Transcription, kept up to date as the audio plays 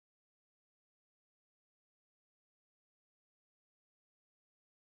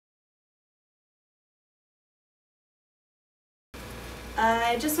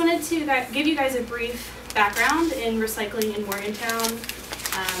I just wanted to give you guys a brief background in recycling in Morgantown,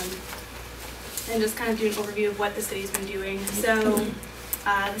 and just kind of do an overview of what the city's been doing. So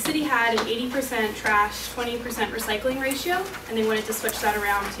the city had an 80% trash, 20% recycling ratio, and they wanted to switch that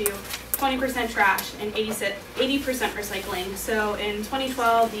around to 20% trash and 80% recycling. So in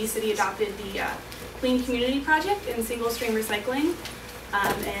 2012, the city adopted the Clean Community Project in single stream recycling,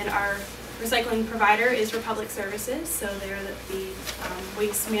 and our recycling provider is Republic Services, so they're the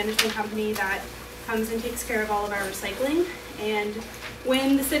waste management company that comes and takes care of all of our recycling. And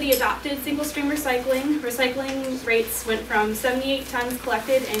when the city adopted single stream recycling rates went from 78 tons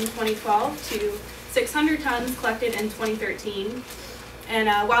collected in 2012 to 600 tons collected in 2013. And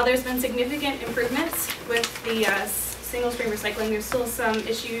while there's been significant improvements with the single stream recycling, there's still some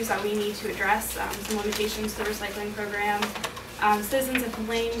issues that we need to address, some limitations to the recycling program. Citizens have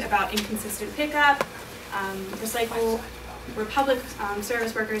complained about inconsistent pickup. Republic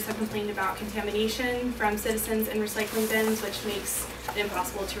service workers have complained about contamination from citizens in recycling bins, which makes it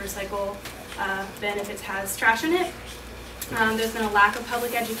impossible to recycle a bin if it has trash in it. There's been a lack of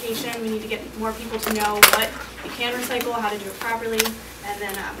public education. We need to get more people to know what you can recycle, how to do it properly, and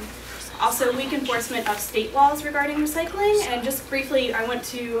then also weak enforcement of state laws regarding recycling. And just briefly, I want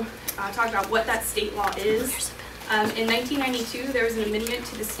to talk about what that state law is. In 1992, there was an amendment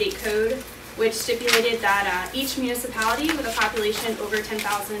to the state code which stipulated that each municipality with a population over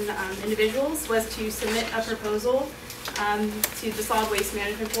 10,000 individuals was to submit a proposal to the Solid Waste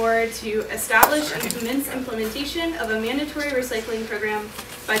Management Board to establish and commence implementation of a mandatory recycling program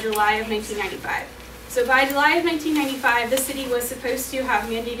by July of 1995. So by July of 1995, the city was supposed to have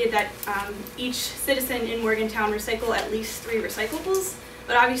mandated that each citizen in Morgantown recycle at least 3 recyclables,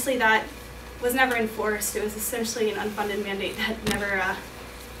 but obviously that was never enforced. It was essentially an unfunded mandate that never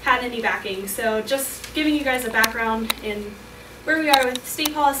had any backing. So just giving you guys a background in where we are with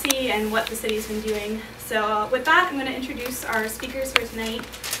state policy and what the city's been doing. So with that, I'm going to introduce our speakers for tonight.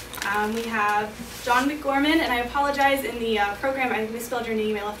 We have John McGorman, and I apologize, in the program I misspelled your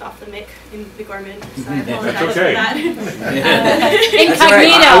name. I left off the Mick in McGorman, so I apologize for that.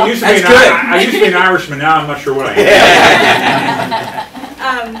 Incognito. I used to be an Irishman, now I'm not sure what I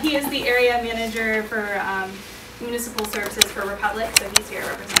am. He is the area manager for Municipal Services for Republic, so he's here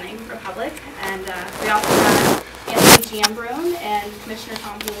representing Republic. And we also have Anthony Jambrone and Commissioner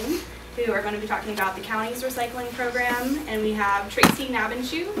Tom Bloom, who are going to be talking about the county's recycling program. And we have Tracy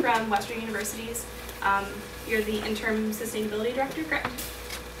Nabenshu from Western University's. You're the interim sustainability director, correct?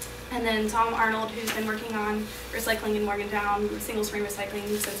 And then Tom Arnold, who's been working on recycling in Morgantown, single stream recycling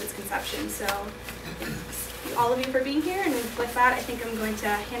since its conception. So thanks all of you for being here. And with that, I think I'm going to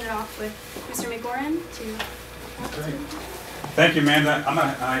hand it off with Mr. McGorman to. Great. Thank you, Amanda.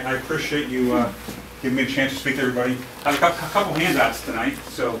 I appreciate you giving me a chance to speak to everybody. I have a couple handouts tonight,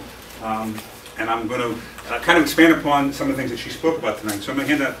 so and I'm going to kind of expand upon some of the things that she spoke about tonight. So I'm going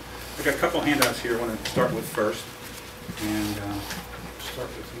to hand out. I got a couple handouts here. I want to start with first, and start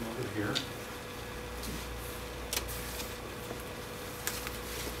with them over here.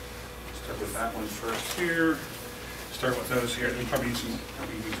 Start with that one first here. Start with those here. We probably need a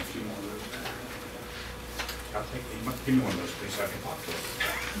few more of those. I'll take give me one of those, please, so I can talk to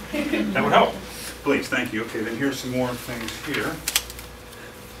it. That would help. Please, thank you. Okay, then here's some more things here.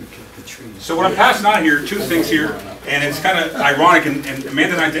 So what I'm passing on here, 2 things here, and it's kind of ironic, and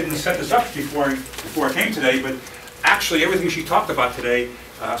Amanda and I didn't set this up before I came today, but actually everything she talked about today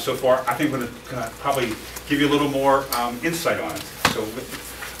so far, I think I'm going to probably give you a little more insight on it. So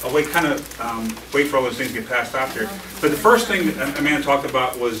I'll wait for all those things to get passed out there. But the first thing that Amanda talked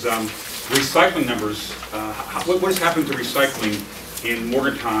about was recycling numbers. What has happened to recycling in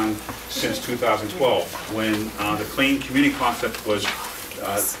Morgantown since 2012, when the clean community concept was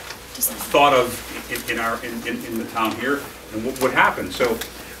thought of in the town here, and what happened? So,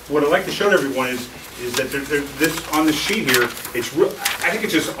 what I'd like to show to everyone is that this on the sheet here. It's real. I think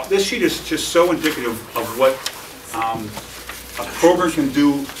it's just this sheet is just so indicative of what a program can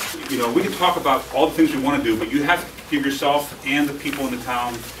do. You know, we can talk about all the things we want to do, but you have to give yourself and the people in the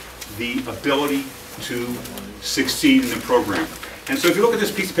town the ability to succeed in the program. And so if you look at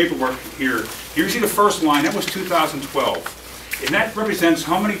this piece of paperwork here, you see the first line, that was 2012. And that represents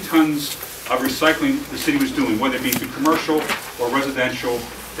how many tons of recycling the city was doing, whether it be through commercial or residential.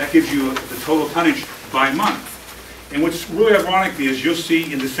 That gives you the total tonnage by month. And what's really ironic is you'll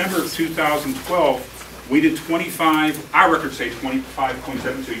see in December of 2012, we did 25, our records say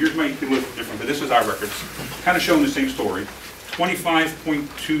 25.72. Yours might be a little different, but this is our records. Kind of showing the same story.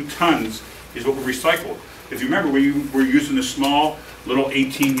 25.2 tons is what we recycled. If you remember, we were using the small little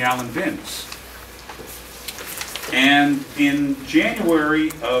 18-gallon bins. And in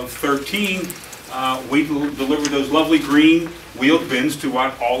January of 13, we delivered those lovely green wheeled bins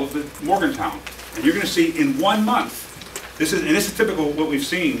throughout all of the Morgantown. And you're going to see in 1 month, this is typical of what we've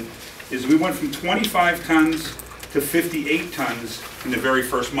seen, is we went from 25 tons to 58 tons in the very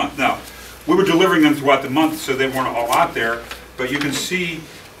first month. Now, we were delivering them throughout the month, so they weren't all out there, but you can see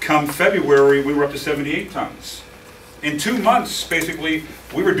come February, we were up to 78 tons. In 2 months, basically,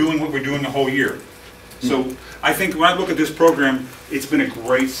 we were doing what we're doing the whole year. So I think when I look at this program, it's been a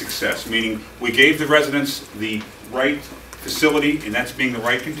great success, meaning we gave the residents the right facility, and that's being the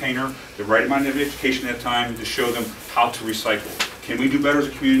right container, the right amount of education at that time to show them how to recycle. Can we do better as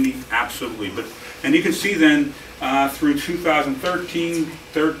a community? Absolutely. And you can see then through 2013,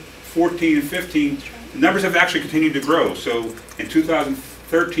 14, and 15, the numbers have actually continued to grow. So in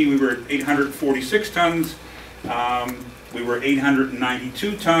 2013, we were at 846 tons. We were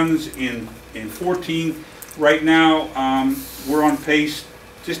 892 tons in 14. Right now, we're on pace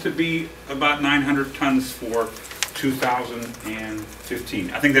just to be about 900 tons for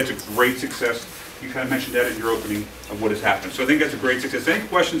 2015. I think that's a great success. You kind of mentioned that in your opening of what has happened. So I think that's a great success. Any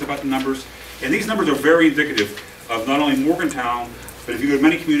questions about the numbers? And these numbers are very indicative of not only Morgantown, but if you go to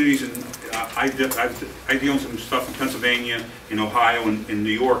many communities, and I deal with some stuff in Pennsylvania, in Ohio, and in New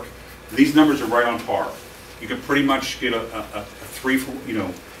York, these numbers are right on par. You can pretty much get a 3,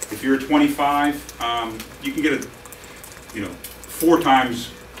 if you're 25, you can get 4 times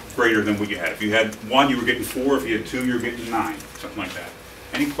greater than what you had. If you had 1, you were getting 4. If you had 2, you were getting 9, something like that.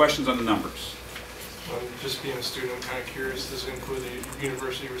 Any questions on the numbers? Just being a student, I'm kind of curious, does it include the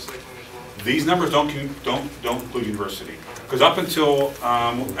university recycling as well? These numbers don't include university. Because up until,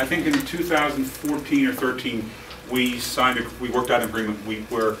 I think in 2014 or 13, we worked out an agreement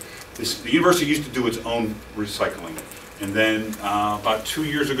where the university used to do its own recycling. And then about 2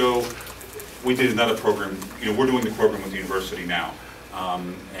 years ago, we did another program. We're doing the program with the university now.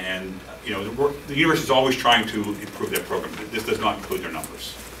 The university is always trying to improve their program. This does not include their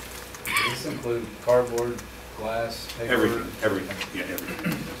numbers. Does this include cardboard, glass, paper? Everything. Yeah,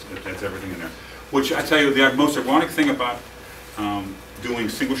 everything. That's everything in there. Which I tell you, the most ironic thing about doing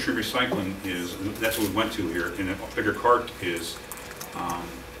single stream recycling is, that's what we went to here in a bigger cart, is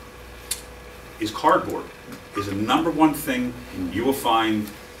cardboard. Is the #1 thing you will find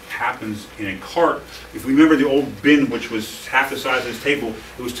happens in a cart. If we remember the old bin, which was half the size of this table,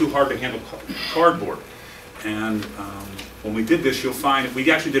 it was too hard to handle cardboard. And when we did this, you'll find that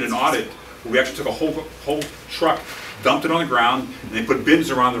we actually did an audit where we actually took a whole truck, dumped it on the ground, and they put bins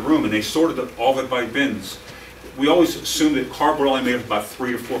around the room, and they sorted all of it by bins. We always assumed that cardboard only made up about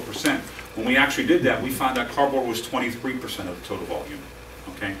 3 or 4%. When we actually did that, we found that cardboard was 23% of the total volume.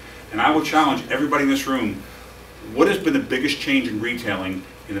 Okay? And I will challenge everybody in this room, what has been the biggest change in retailing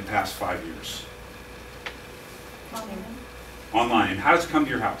in the past 5 years? Online. And how does it come to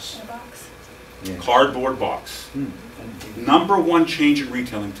your house? In a box. Yeah. Cardboard box. #1 change in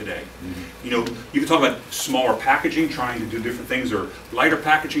retailing today. You can talk about smaller packaging, trying to do different things, or lighter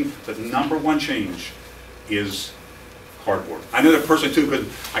packaging, but the #1 change is cardboard. I know that personally too, because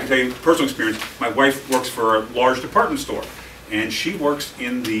I can tell you personal experience. My wife works for a large department store, and she works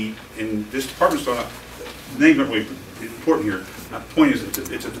in this department store. The name's not really important here. The point is,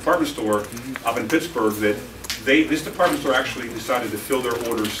 it's a department store up in Pittsburgh that this department store actually decided to fill their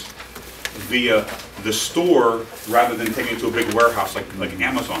orders via the store rather than taking it to a big warehouse like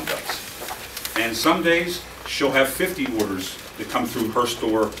Amazon does. And some days she'll have 50 orders that come through her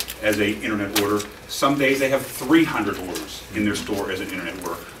store as an internet order. Some days they have 300 orders in their store as an internet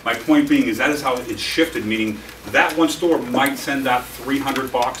order. My point being is that is how it's shifted, meaning that one store might send out 300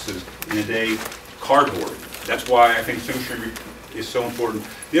 boxes in a day, cardboard. That's why I think single stream is so important.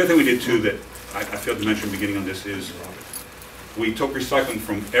 The other thing we did too that I failed to mention at the beginning of this is we took recycling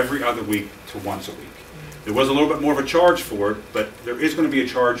from every other week to once a week. There was a little bit more of a charge for it, but there is going to be a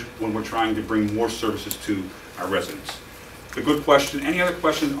charge when we're trying to bring more services to our residents. A good question. Any other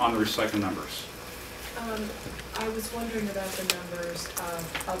questions on the recycling numbers? I was wondering about the numbers of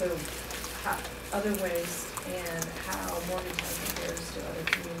other waste and how Morgantown compares to other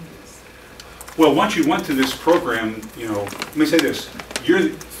communities. Well, once you went to this program, let me say this: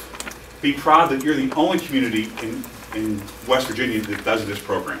 be proud that you're the only community in West Virginia that does this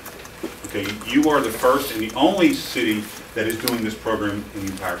program. Okay, you are the first and the only city that is doing this program in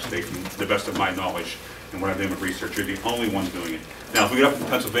the entire state, from the best of my knowledge and what I've done with research. You're the only ones doing it. Now, if we get up in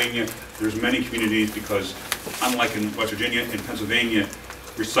Pennsylvania, there's many communities, because unlike in West Virginia, in Pennsylvania,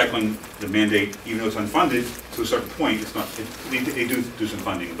 recycling, the mandate, even though it's unfunded, to a certain point, it's not. They do some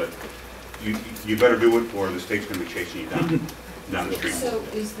funding, but you better do it, or the state's going to be chasing you down. down the street. So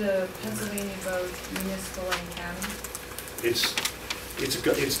is the Pennsylvania vote municipal and county?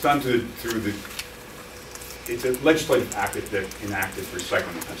 It's done through the, it's a legislative act that enacted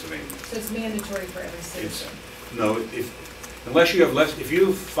recycling in Pennsylvania. So it's mandatory for every citizen? No, unless you have less, if you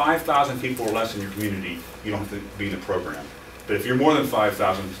have 5,000 people or less in your community, you don't have to be in the program. But if you're more than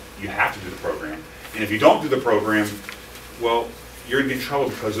 5,000, you have to do the program. And if you don't do the program, well, you're going to get in trouble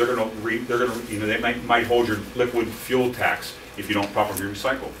because they're going to, you know, they might hold your liquid fuel tax if you don't properly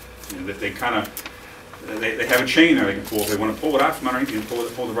recycle. You know, that they kind of, they have a chain there they can pull. If they want to pull it out from underneath, you can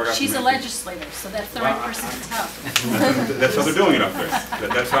pull the rug out. She's a legislator, so that's the right person to tell. That's how they're doing it up there.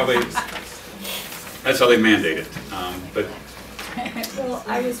 That's how they mandate it. But well,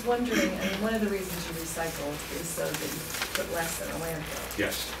 I was wondering, I mean, one of the reasons you recycle is so that you put less in a landfill.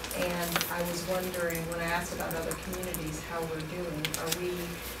 yes. And I was wondering, when I asked about other communities, how we're doing, are we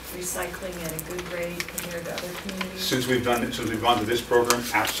recycling at a good rate compared to other communities? Since we've gone to this program,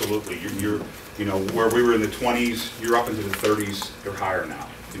 absolutely. You know, where we were in the 20s, you're up into the 30s. You're higher now.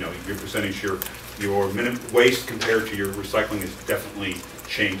 You know, your percentage, your minimum waste compared to your recycling is definitely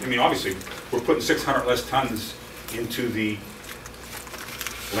changed. I mean, obviously, we're putting 600 less tons into the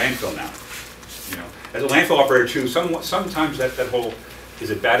landfill now. You know, as a landfill operator too, sometimes that whole, is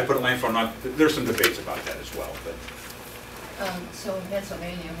it bad to put a landfill or not? There's some debates about that as well. But so in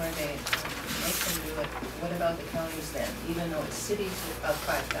Pennsylvania, where they make them do it, what about the counties then? Even though it's cities of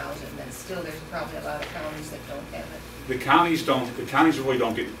 5,000, then still there's probably a lot of counties that don't have it. the counties don't. The counties really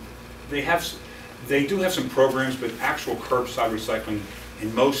don't get. They do have some programs, but actual curbside recycling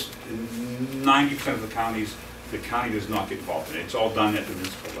in most 90% of the counties, the county does not get involved in it. It's all done at the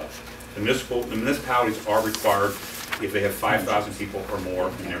municipal level. The municipalities are required if they have 5,000 people or more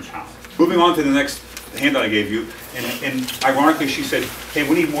in their town. Moving on to the next handout I gave you, and ironically she said, hey,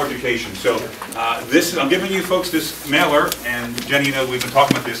 we need more education. So I'm giving you folks this mailer, and Jenny, you know, we've been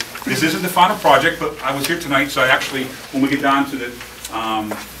talking about this. This isn't the final project, but I was here tonight, so I actually, when we get down to the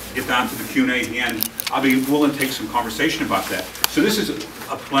Q&A at the end, I'll be willing to take some conversation about that. So this is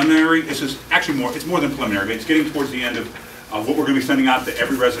a preliminary. This is actually it's more than preliminary, but it's getting towards the end of what we're going to be sending out to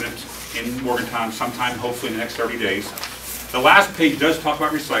every resident in Morgantown sometime, hopefully in the next 30 days. The last page does talk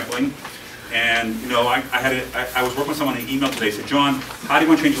about recycling, and you know, I was working with someone in email today. Said, John, how do you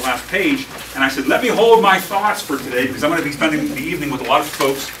want to change the last page? And I said, let me hold my thoughts for today because I'm going to be spending the evening with a lot of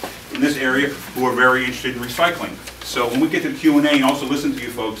folks in this area who are very interested in recycling. So when we get to the Q&A and also listen to you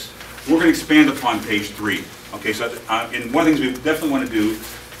folks, we're going to expand upon page 3. Okay, so and one of the things we definitely want to do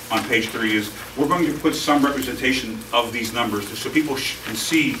on page 3 is we're going to put some representation of these numbers so people can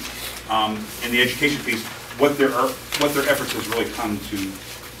see in the education piece what their efforts has really come to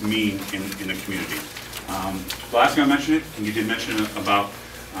mean in the community. The last thing I mentioned, and you did mention it about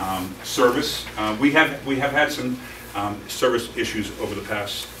service. We have had some service issues over the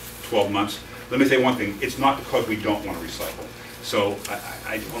past 12 months. Let me say one thing, it's not because we don't want to recycle. So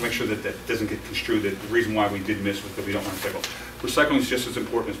I want to make sure that that doesn't get construed that the reason why we did miss was because we don't want to recycle. Recycling is just as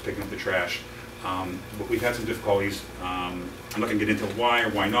important as picking up the trash. But we've had some difficulties. I'm not going to get into why or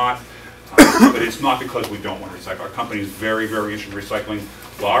why not, but it's not because we don't want to recycle. Our company is very, very interested in recycling.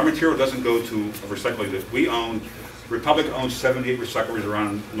 While our material doesn't go to a recycling that we own, Republic owns 78 recyclers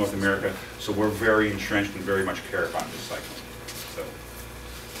around North America, so we're very entrenched and very much care about recycling. So.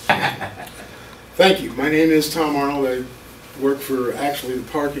 Thank you. My name is Tom Arnold. I work for actually the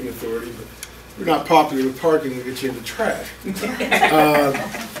Parking Authority, but we're not popular with parking to get you into trash.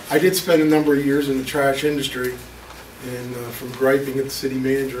 I did spend a number of years in the trash industry, and from griping at the city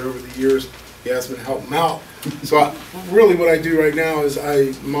manager over the years, he asked me to help him out. So really what I do right now is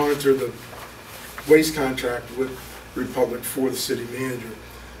I monitor the waste contract with Republic for the city manager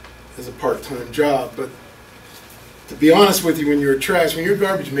as a part-time job. But to be honest with you, when you're a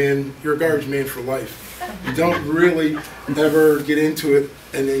garbage man, you're a garbage man for life. You don't really ever get into it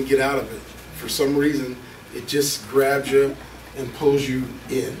and then get out of it. For some reason, it just grabs you and pulls you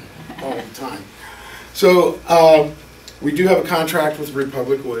in all the time. So we do have a contract with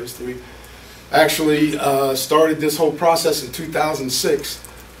Republic Waste. We actually started this whole process in 2006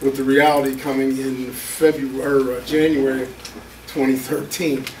 with the reality coming in January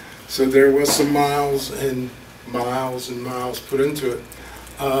 2013. So there was some miles and miles put into it.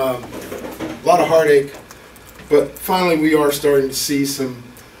 A lot of heartache, but finally we are starting to see some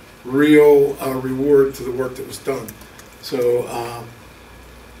real reward to the work that was done. So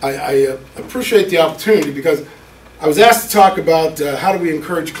I appreciate the opportunity because I was asked to talk about how do we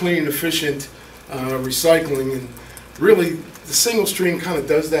encourage clean and efficient recycling, and really the single stream kind of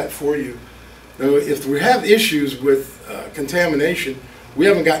does that for you. Now, if we have issues with contamination, we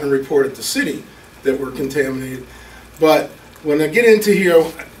haven't gotten a report at the city that we're contaminated, but when I get into here,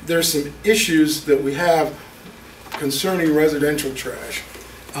 there's some issues that we have concerning residential trash,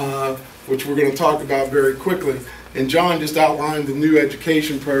 which we're going to talk about very quickly. And John just outlined the new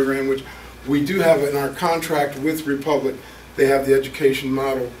education program, which we do have in our contract with Republic. They have the education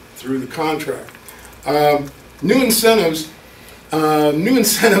model through the contract. New incentives.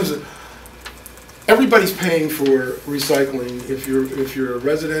 Everybody's paying for recycling. If you're a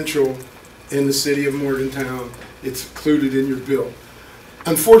residential in the city of Morgantown, it's included in your bill.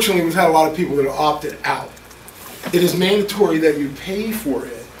 Unfortunately, we've had a lot of people that have opted out. It is mandatory that you pay for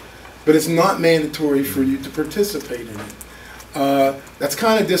it, but it's not mandatory for you to participate in it. That's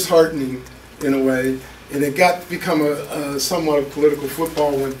kind of disheartening in a way, and it got to become a somewhat of political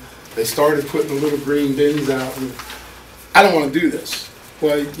football when they started putting the little green bins out. And I don't want to do this.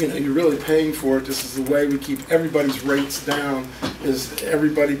 Well, you know, you're really paying for it. This is the way we keep everybody's rates down, is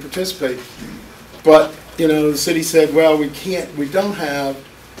everybody participate. But, you know, the city said, well, we don't have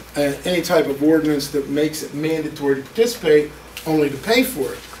any type of ordinance that makes it mandatory to participate, only to pay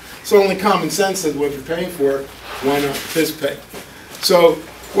for it. So only common sense says, well, if you're paying for it, why not participate? So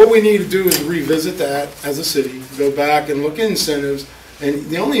what we need to do is revisit that as a city, go back and look at incentives. And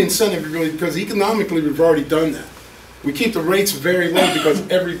the only incentive really, because economically we've already done that. We keep the rates very low because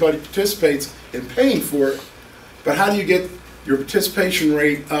everybody participates in paying for it. But how do you get your participation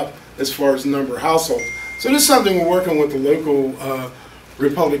rate up as far as the number of households? So this is something we're working with the local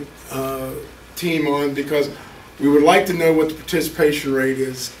Republic team on, because we would like to know what the participation rate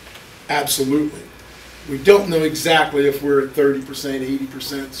is. Absolutely. We don't know exactly if we're at 30%,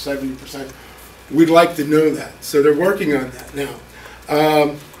 80%, 70%. We'd like to know that. So they're working on that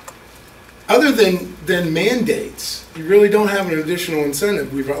now. Other than mandates, you really don't have an additional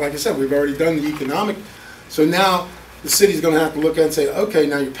incentive. Like I said, we've already done the economic. So now the city's going to have to look at it and say, okay,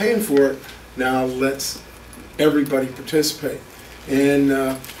 now you're paying for it. Now let's everybody participate. And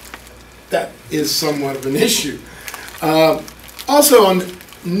that is somewhat of an issue. Also on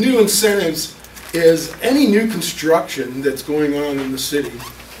new incentives is any new construction that's going on in the city,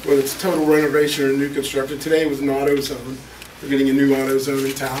 whether it's total renovation or new construction. Today was an auto zone. We're getting a new auto zone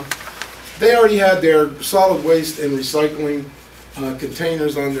in town. They already had their solid waste and recycling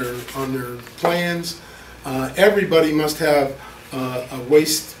containers on their plans. Everybody must have a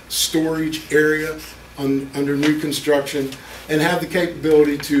waste storage area under new construction and have the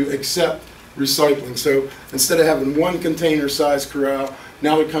capability to accept recycling. So instead of having one container size corral,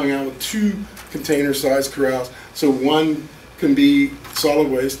 now they're coming out with 2 container size corrals. So one can be solid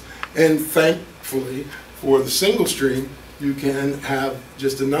waste, and thankfully for the single stream, you can have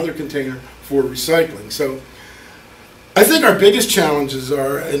just another container for recycling. So I think our biggest challenges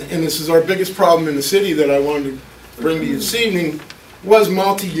are, and this is our biggest problem in the city that I wanted to bring to you this evening, was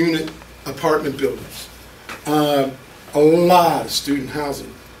multi-unit apartment buildings. A lot of student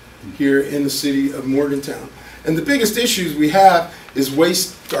housing here in the city of Morgantown. And the biggest issues we have is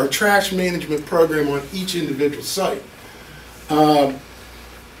waste, our trash management program on each individual site.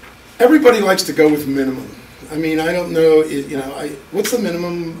 Everybody likes to go with minimum. I mean, I don't know, what's the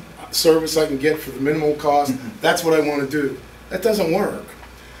minimum service I can get for the minimal cost? That's what I want to do. That doesn't work.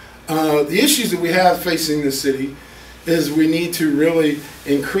 The issues that we have facing the city is we need to really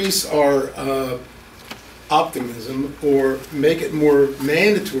increase our optimism, or make it more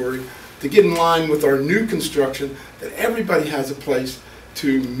mandatory to get in line with our new construction, that everybody has a place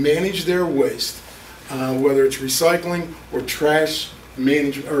to manage their waste, whether it's recycling or trash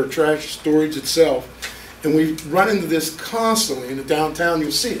management or trash storage itself. And we run into this constantly in the downtown.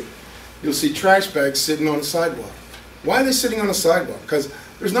 You'll see it. You'll see trash bags sitting on the sidewalk. Why are they sitting on the sidewalk? Because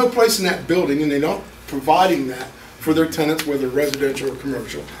there's no place in that building, and they're not providing that for their tenants, whether residential or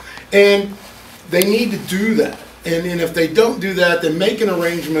commercial. And they need to do that. And if they don't do that, then make an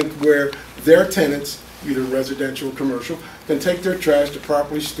arrangement where their tenants, either residential or commercial, can take their trash to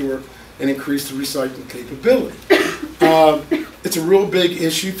properly store it and increase the recycling capability. It's a real big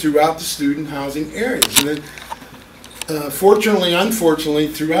issue throughout the student housing areas. And then, fortunately, unfortunately,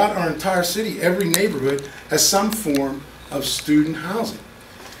 throughout our entire city, every neighborhood has some form of student housing.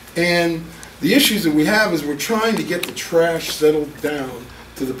 And the issues that we have is we're trying to get the trash settled down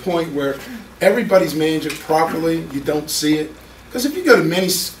to the point where everybody's managed it properly. You don't see it. Because if you go to many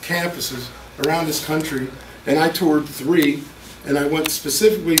campuses around this country, and I toured 3, and I went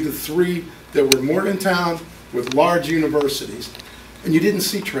specifically to 3 that were Morgantown with large universities, and you didn't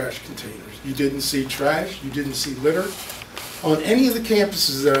see trash containers. You didn't see trash. You didn't see litter on any of the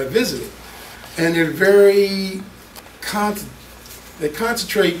campuses that I visited. And they're very, they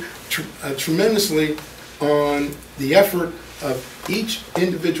concentrate tremendously on the effort of each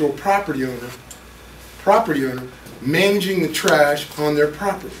individual property owner property owner managing the trash on their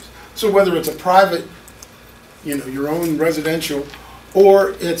properties. So whether it's a private, your own residential,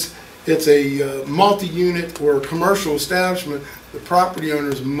 or it's a multi-unit or a commercial establishment, the property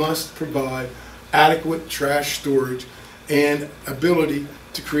owners must provide adequate trash storage and ability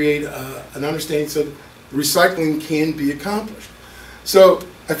to create an understanding so that recycling can be accomplished. So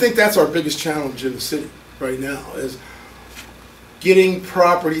I think that's our biggest challenge in the city right now, is getting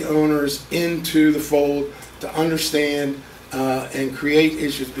property owners into the fold to understand and create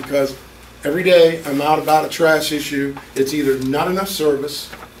issues, because every day I'm out about a trash issue. It's either not enough service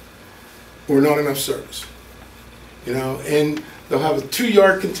or not enough service. And they'll have a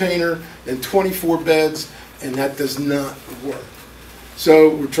 2-yard container and 24 beds, and that does not work.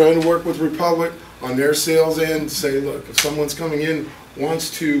 So we're trying to work with Republic on their sales end to say, look, if someone's coming in, wants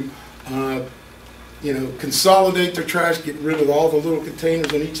to consolidate their trash, get rid of all the little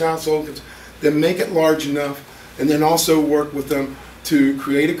containers in each household, then make it large enough, and then also work with them to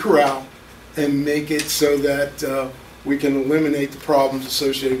create a corral and make it so that we can eliminate the problems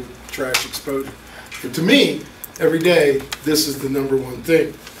associated with trash exposure. But to me, every day, this is the #1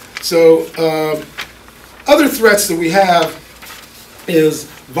 thing. So other threats that we have is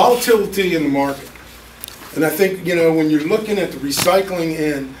volatility in the market. And I think, when you're looking at the recycling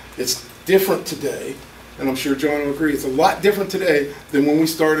end, it's different today, and I'm sure John will agree, it's a lot different today than when we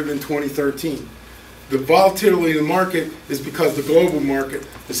started in 2013. The volatility in the market is because the global market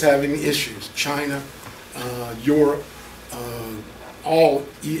is having issues. China, Europe, all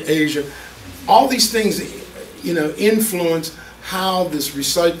Asia, all these things, influence how this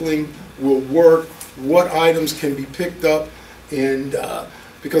recycling will work, what items can be picked up, and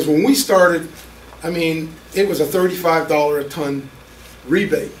because when we started, it was a $35 a ton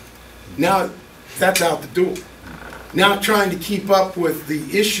rebate. Now that's out the door. Now trying to keep up with the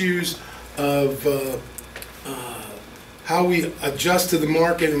issues of how we adjust to the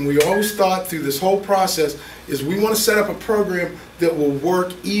market, and we always thought through this whole process is we want to set up a program that will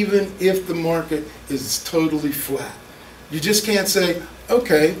work even if the market is totally flat. You just can't say,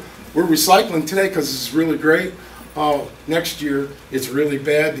 okay, we're recycling today because it's really great. Next year it's really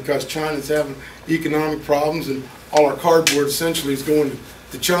bad because China's having economic problems and all our cardboard essentially is going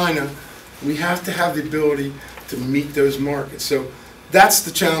to China. We have to have the ability to meet those markets. So that's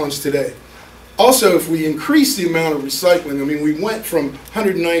the challenge today. Also, if we increase the amount of recycling, we went from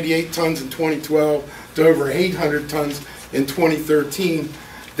 198 tons in 2012 to over 800 tons in 2013.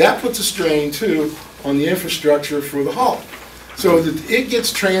 That puts a strain too on the infrastructure for the haul. So that it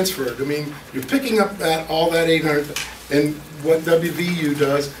gets transferred. You're picking up all that 800, and what WVU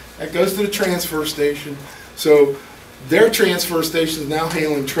does, that goes to the transfer station. So their transfer station is now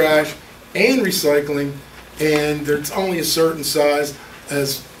handling trash and recycling, and there's only a certain size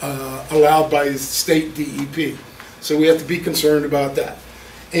as allowed by the state DEP. So we have to be concerned about that.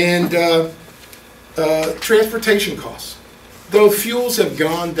 And transportation costs. Though fuels have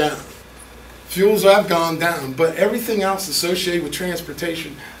gone down, but everything else associated with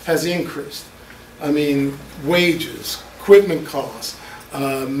transportation has increased. Wages, equipment costs,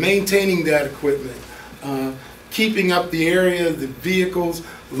 maintaining that equipment, keeping up the area, the vehicles,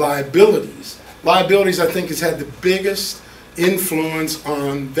 liabilities. Liabilities, I think, has had the biggest influence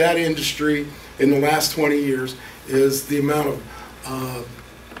on that industry in the last 20 years, is the amount of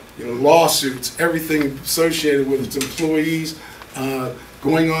lawsuits, everything associated with its employees,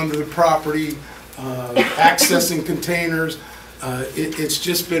 going onto the property, accessing containers. It's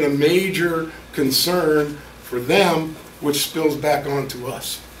just been a major concern for them, which spills back onto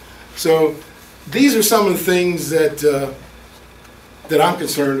us. So these are some of the things that I'm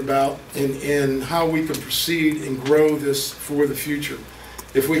concerned about, and how we can proceed and grow this for the future.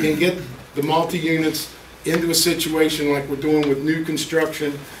 If we can get the multi-units into a situation like we're doing with new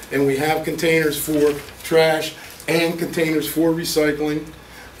construction, and we have containers for trash and containers for recycling,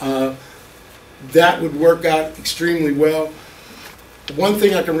 that would work out extremely well. One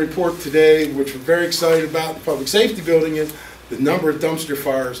thing I can report today, which we're very excited about in the public safety building, is the number of dumpster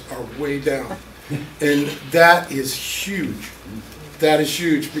fires are way down. And that is huge. That is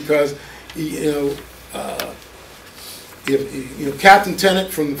huge because, Captain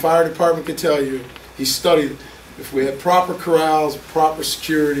Tennant from the fire department could tell you, he studied, if we had proper corrals, proper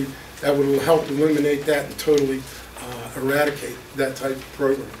security, that would help eliminate that and totally eradicate that type of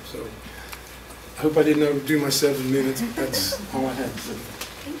program. So I hope I didn't overdo my 7 minutes, but that's all I had to say.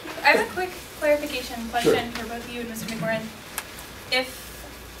 Thank you. I have a quick clarification question for both you and Mr. McMorrin. If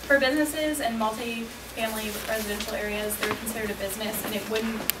for businesses and multi-family residential areas, they're considered a business, and it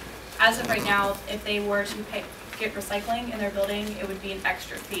wouldn't, as of right now, if they were to get recycling in their building, it would be an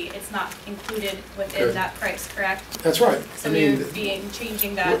extra fee. It's not included within Correct. that price, correct? That's right. So we would be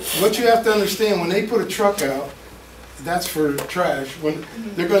changing that. What you have to understand, when they put a truck out, that's for trash. When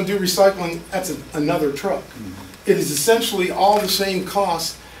they're gonna do recycling, that's another truck. It is essentially all the same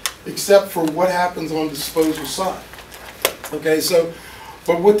cost, except for what happens on the disposal side. Okay, so,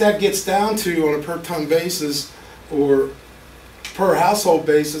 but what that gets down to on a per ton basis, or per household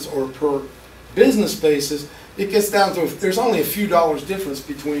basis, or per business basis, it gets down to, there's only a few dollars difference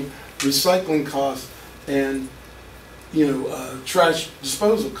between recycling costs and, trash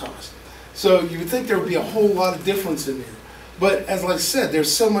disposal costs. So you would think there would be a whole lot of difference in there. But as I said,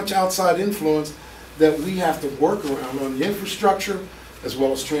 there's so much outside influence that we have to work around on the infrastructure as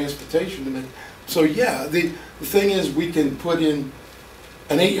well as transportation to make. So yeah, the thing is, we can put in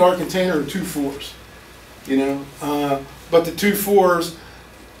an 8-yard container and 2 4s, but the 2 4s,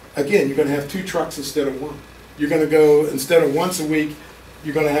 again, you're going to have 2 trucks instead of 1. You're going to go, instead of once a week,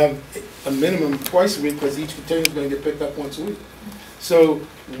 you're going to have a minimum twice a week, because each container is going to get picked up once a week. So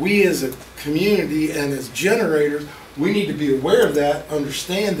we as a community and as generators, we need to be aware of that,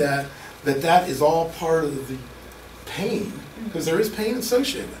 understand that is all part of the pain, because there is pain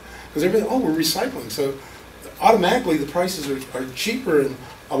associated with it. Because everything, oh, we're recycling, so automatically the prices are cheaper, and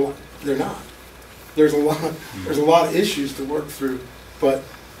they're not. There's a lot of issues to work through, but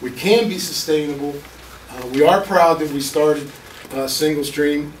we can be sustainable. We are proud that we started single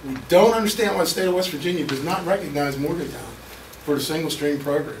stream. We don't understand why the state of West Virginia does not recognize Morgantown for the single stream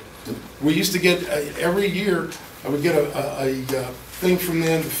program. We used to get, every year, I would get a thing from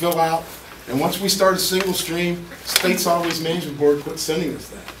them to fill out, and once we started single stream, State Solid Waste Management Board quit sending us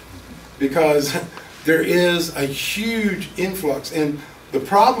that, because there is a huge influx, and the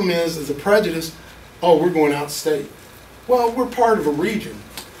problem is a prejudice, oh, we're going out of state. Well, we're part of a region,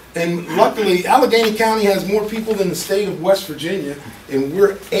 and luckily Allegheny County has more people than the state of West Virginia, and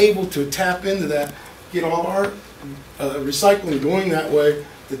we're able to tap into that, get all our recycling going that way,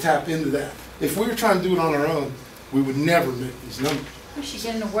 to tap into that. If we were trying to do it on our own, we would never make these numbers. We should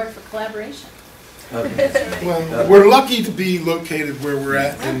get an award for collaboration. Well, we're lucky to be located where we're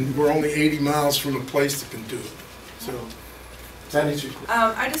at, and we're only 80 miles from a place that can do it. So, does that answer your question?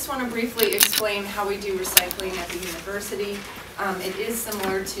 I just want to briefly explain how we do recycling at the university. It is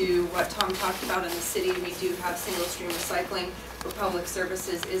similar to what Tom talked about in the city. We do have single stream recycling, where Public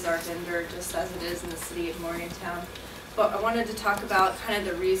Services is our vendor, just as it is in the city of Morgantown. But I wanted to talk about kind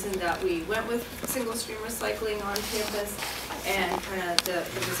of the reason that we went with single stream recycling on campus, and kind of the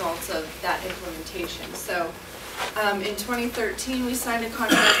results of that implementation. So in 2013, we signed a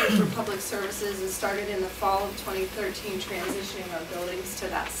contract with Public Services and started in the fall of 2013 transitioning our buildings to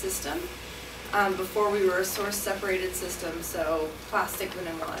that system. Before, we were a source separated system, so plastic went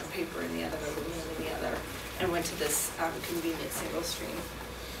in one and paper in the other, aluminum in the other, and went to this convenient single stream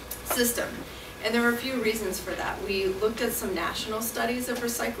system. And there were a few reasons for that. We looked at some national studies of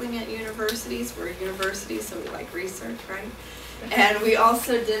recycling at universities. We're a university, so we like research, right? And we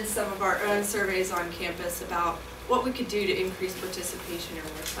also did some of our own surveys on campus about what we could do to increase participation in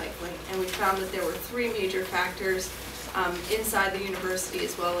recycling. And we found that there were 3 major factors inside the university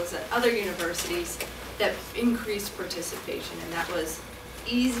as well as at other universities that increased participation, and that was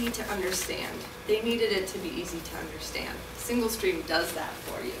easy to understand. They needed it to be easy to understand. Single stream does that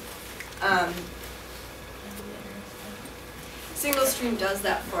for you. Single stream does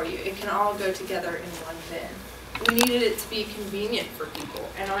that for you. It can all go together in one bin. We needed it to be convenient for people,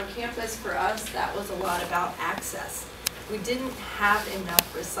 and on campus for us that was a lot about access. We didn't have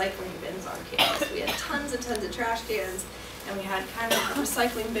enough recycling bins on campus. We had tons of trash cans, and we had kind of a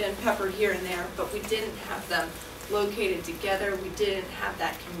recycling bin peppered here and there, but we didn't have them located together. We didn't have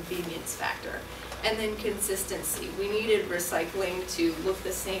that convenience factor. And then consistency. We needed recycling to look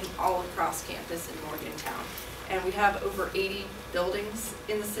the same all across campus in Morgantown. And we have over 80 buildings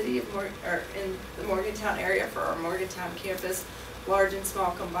in the city of in the Morgantown area for our Morgantown campus, large and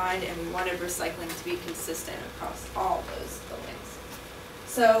small combined, and we wanted recycling to be consistent across all those buildings.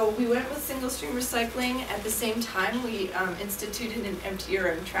 So we went with single stream recycling. At the same time, we instituted an empty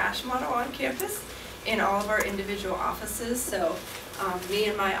your own trash model on campus in all of our individual offices. So me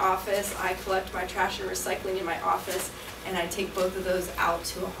in my office, I collect my trash and recycling in my office, and I take both of those out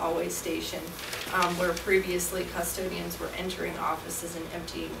to a hallway station where previously custodians were entering offices and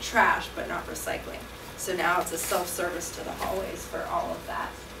emptying trash but not recycling. So now it's a self-service to the hallways for all of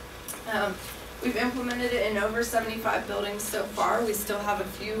that. We've implemented it in over 75 buildings so far. We still have a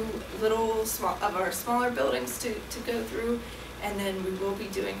few of our smaller buildings to go through, and then we will be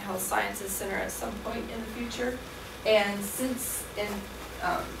doing Health Sciences Center at some point in the future. And since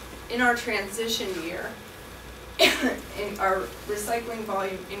in our transition year, and our recycling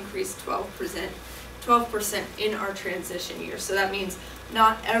volume increased 12% in our transition year. So that means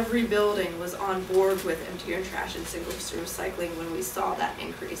not every building was on board with empty and trash and single-stream recycling when we saw that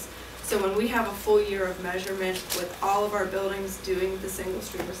increase. So when we have a full year of measurement with all of our buildings doing the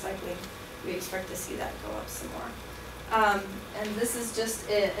single-stream recycling, we expect to see that go up some more. And this is just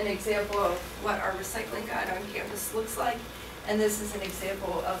an example of what our recycling guide on campus looks like. And this is an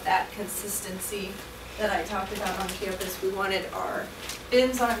example of that consistency that I talked about on campus. We wanted our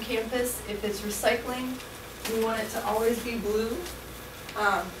bins on campus, if it's recycling, we want it to always be blue.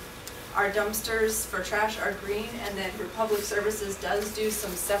 Our dumpsters for trash are green, and then Republic Services does do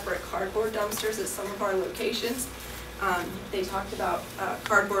some separate cardboard dumpsters at some of our locations. They talked about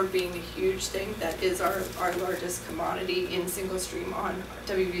cardboard being a huge thing. That is our largest commodity in single stream on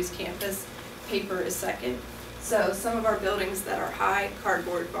WVU's campus. Paper is second. So some of our buildings that are high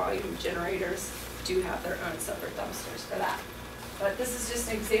cardboard volume generators do have their own separate dumpsters for that. But this is just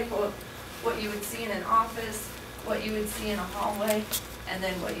an example of what you would see in an office, what you would see in a hallway, and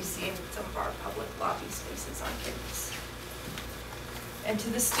then what you see in some of our public lobby spaces on campus. And to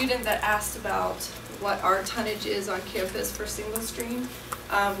the student that asked about what our tonnage is on campus for single stream,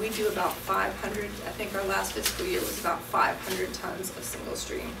 we do about 500, I think our last fiscal year was about 500 tons of single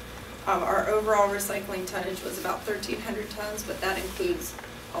stream. Our overall recycling tonnage was about 1,300 tons, but that includes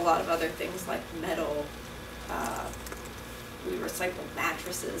a lot of other things like metal. We recycle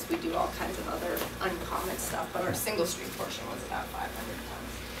mattresses. We do all kinds of other uncommon stuff, but our single stream portion was about 500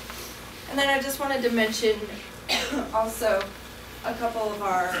 tons. And then I just wanted to mention also a couple of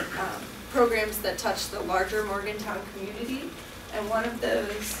our programs that touch the larger Morgantown community. And one of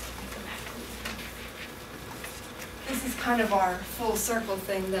those, this is kind of our full circle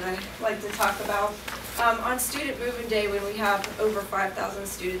thing that I like to talk about. On Student Move-In Day, when we have over 5,000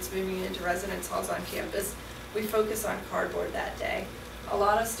 students moving into residence halls on campus, we focus on cardboard that day. A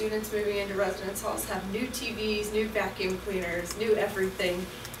lot of students moving into residence halls have new TVs, new vacuum cleaners, new everything,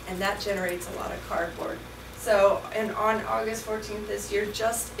 and that generates a lot of cardboard. So, and on August 14th this year,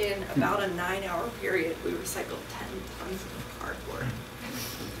 just in about a 9-hour period, we recycled 10 tons of cardboard.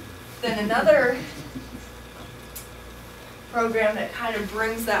 Then another program that kind of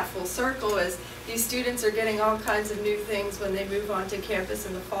brings that full circle is these students are getting all kinds of new things when they move onto campus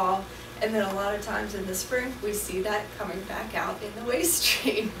in the fall, and then a lot of times in the spring we see that coming back out in the waste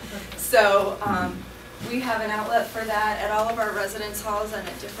stream. So we have an outlet for that at all of our residence halls and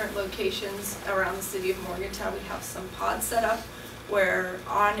at different locations around the city of Morgantown. We have some pods set up where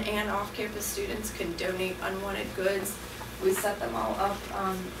on and off campus students can donate unwanted goods. We set them all up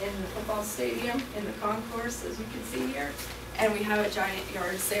in the football stadium in the concourse, as you can see here, and we have a giant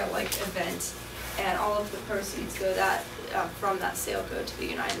yard sale-like event, and all of the proceeds go from that sale go to the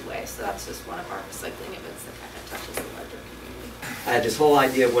United Way. So that's just one of our recycling events that kind of touches the larger community. I had this whole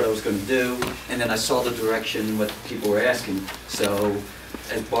idea of what I was going to do, and then I saw the direction what people were asking. So,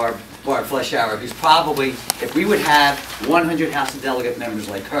 as Barb Fleshauer, who's probably, if we would have 100 House of Delegate members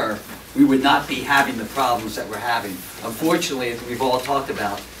like her, we would not be having the problems that we're having. Unfortunately, as we've all talked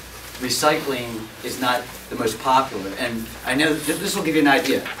about, recycling is not the most popular. And I know this will give you an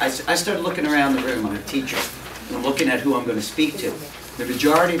idea. I started looking around the room. I'm a teacher, and I'm looking at who I'm going to speak to. The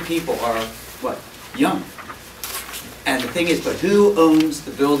majority of people are, what, young. And the thing is, but who owns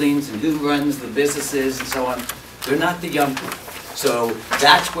the buildings and who runs the businesses and so on? They're not the young people. So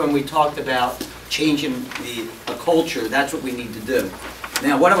that's when we talked about changing a culture. That's what we need to do.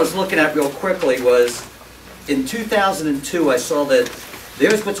 Now, what I was looking at real quickly was, in 2002, I saw that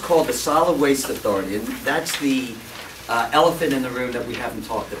there's what's called the Solid Waste Authority, and that's the elephant in the room that we haven't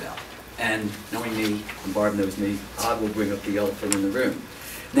talked about. And knowing me, and Barb knows me, I will bring up the elephant in the room.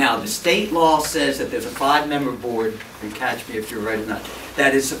 Now, the state law says that there's a 5-member board, and catch me if you're right or not,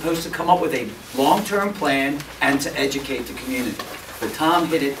 that is supposed to come up with a long-term plan and to educate the community. But Tom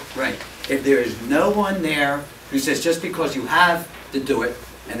hit it right. If there is no one there who says just because you have to do it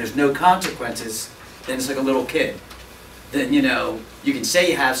and there's no consequences, then it's like a little kid. Then, you know, you can say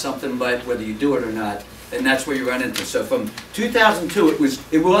you have something, but whether you do it or not, then that's where you run into. So from 2002,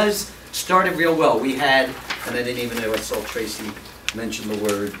 it was started real well. We had, and I didn't even know I saw Tracy mention the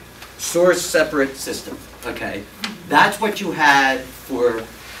word, source separate system. Okay, that's what you had for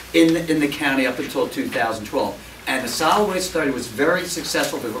in the county up until 2012. And the Solid Waste Authority was very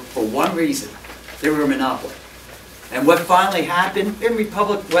successful for one reason: they were a monopoly. And what finally happened in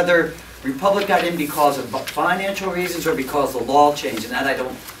Republic, whether Republic got in because of financial reasons or because the law changed, and that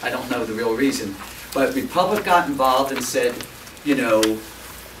I don't know the real reason, but Republic got involved and said, you know,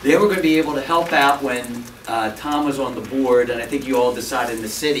 they were going to be able to help out when Tom was on the board, and I think you all decided in the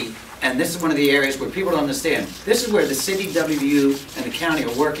city and this is one of the areas where people don't understand, this is where the city, WVU, and the county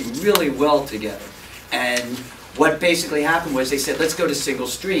are working really well together. And what basically happened was they said, let's go to single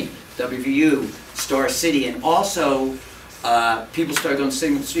stream, WVU, Star City, and also people started going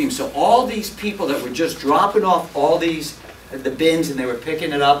single stream. So all these people that were just dropping off all these, the bins, and they were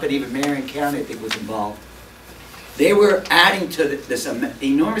picking it up, and even Marion County, I think, was involved. They were adding to this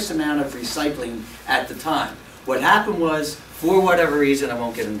enormous amount of recycling at the time. What happened was, for whatever reason, I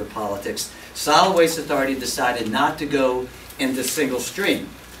won't get into politics, Solid Waste Authority decided not to go into single stream.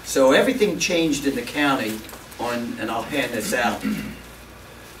 So everything changed in the county on, and I'll hand this out,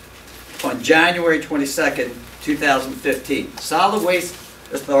 on January 22nd, 2015. Solid Waste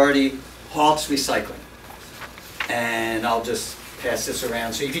Authority halts recycling. And I'll just pass this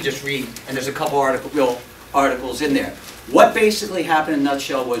around so you can just read, and there's a couple articles in there. What basically happened in a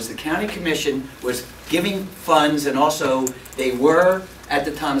nutshell was the county commission was giving funds, and also they were, at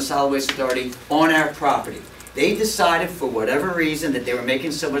the time, the Solid Waste Authority, on our property. They decided, for whatever reason, that they were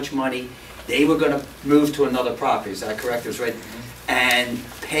making so much money, they were going to move to another property. Is that correct? It was right. And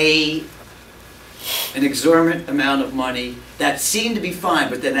pay an exorbitant amount of money that seemed to be fine,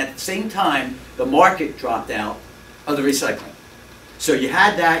 but then at the same time, the market dropped out of the recycling. So you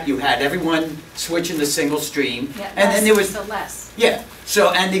had that, you had everyone switching to single stream, Yeah, and then there was less. yeah.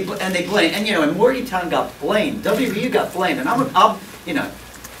 So and they blamed, and you know, and Morgantown got blamed, WVU got blamed, and I'm you know,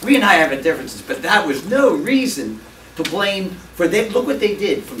 we and I have our differences, but that was no reason to blame for they look what they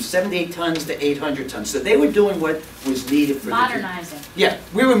did from 78 tons to 800 tons. So they were doing what was needed for modernizing. Yeah,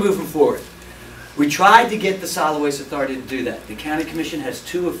 we were moving forward. We tried to get the Solid Waste Authority to do that. The county commission has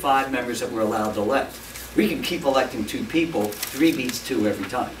 2 of 5 members that we're allowed to elect. We can keep electing 2 people, 3 beats 2 every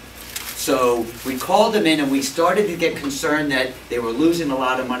time. So we called them in and we started to get concerned that they were losing a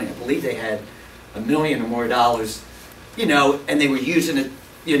lot of money. I believe they had $1 million or more, you know, and they were using it,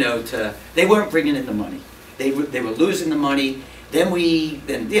 you know, they weren't bringing in the money. They were losing the money. Then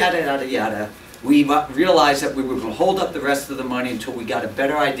yada, yada, yada. We realized that we were going to hold up the rest of the money until we got a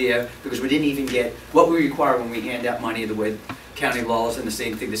better idea, because we didn't even get what we require when we hand out money, the way county laws, and the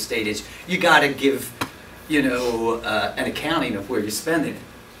same thing the state is. You got to give, you know, an accounting of where you're spending it.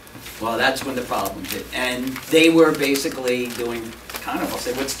 Well, that's when the problem hit. And they were basically doing, kind of, I'll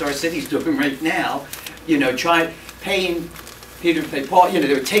say, what Star City's doing right now, you know, paying Peter to pay Paul, you know,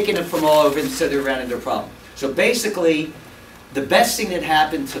 they were taking it from all over, and so they ran into a problem. So basically, the best thing that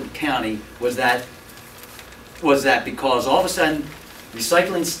happened to the county was that because all of a sudden,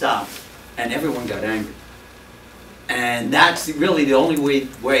 recycling stopped, and everyone got angry. And that's really the only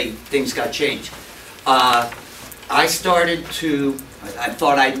way things got changed. I started to, I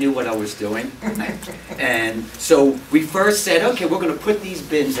thought I knew what I was doing. And so we first said, okay, we're going to put these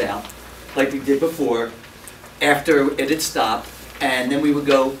bins out, like we did before, after it had stopped, and then we would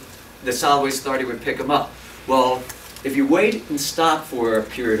go, the Solid Waste Authority would pick them up. Well, if you wait and stop for a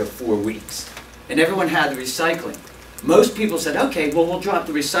period of 4 weeks, and everyone had the recycling, most people said, okay, well, we'll drop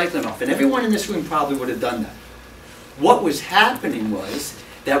the recycling off. And everyone in this room probably would have done that. What was happening was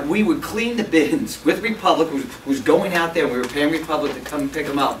that we would clean the bins with Republic, who was going out there, and we were paying Republic to come pick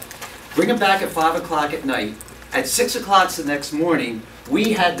them up, bring them back at 5 o'clock at night. At 6 o'clock the next morning,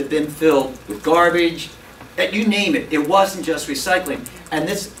 we had the bin filled with garbage, you name it. It wasn't just recycling. And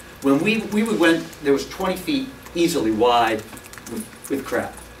this, when we went, there was 20 feet easily wide with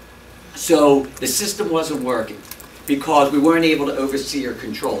crap. So the system wasn't working because we weren't able to oversee or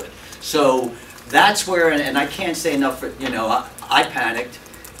control it. So that's where, and I can't say enough, you know, I panicked.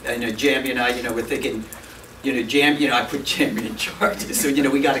 You know, Jamie and I, you know, we're thinking, you know, I put Jamie in charge. So, you know,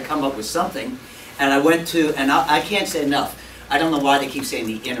 we got to come up with something. And I went to, and I can't say enough. I don't know why they keep saying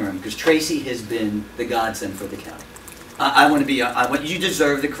the interim, because Tracy has been the godsend for the county. You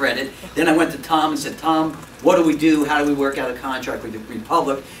deserve the credit. Then I went to Tom and said, Tom, what do we do? How do we work out a contract with the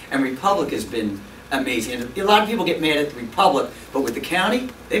Republic? And Republic has been amazing. And a lot of people get mad at the Republic, but with the county,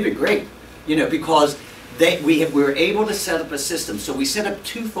 they've been great. You know, because we were able to set up a system. So we set up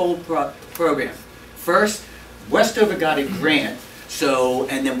twofold program. First, Westover got a grant,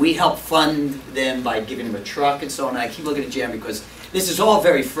 and then we helped fund them by giving them a truck and so on. And I keep looking at Jan because this is all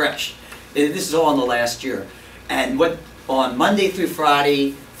very fresh. This is all in the last year. And on Monday through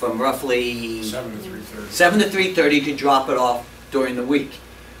Friday, from roughly 7 to 3:30. 7 to 3:30, you could drop it off during the week.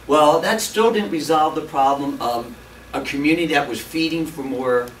 Well, that still didn't resolve the problem of a community that was feeding for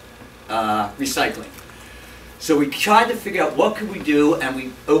more recycling. So we tried to figure out what could we do, and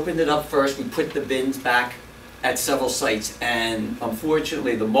we opened it up first. We put the bins back at several sites, and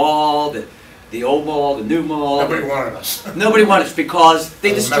unfortunately the mall, the old mall, the new mall. Nobody wanted us. Nobody wanted us because they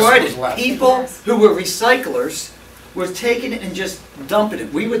The destroyed mess was it. left. People who were recyclers was taking it and just dumping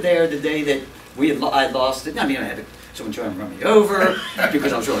it. We were there the day that I lost it. I mean, I had someone trying to run me over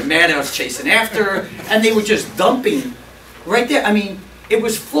because I was really mad. I was chasing after her, and they were just dumping right there. I mean, it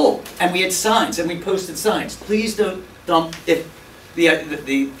was full, and we had signs, and we posted signs. Please don't dump if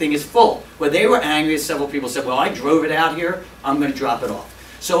the thing is full. Well, they were angry. Several people said, well, I drove it out here. I'm going to drop it off.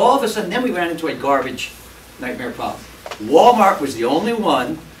 So all of a sudden, then we ran into a garbage nightmare problem. Walmart was the only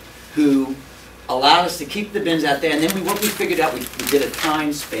one who allowed us to keep the bins out there. And then what we figured out, we did a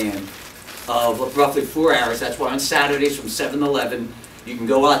time span of roughly 4 hours. That's why on Saturdays from 7 to 11, you can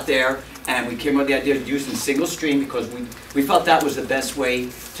go out there. And we came up with the idea of using single stream because we felt that was the best way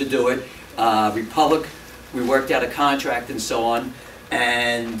to do it. Republic, we worked out a contract and so on.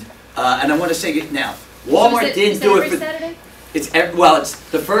 And I want to say it now, Walmart didn't do it for Saturday? It's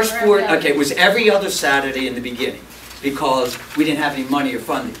the first four. Okay, it was every other Saturday in the beginning because we didn't have any money or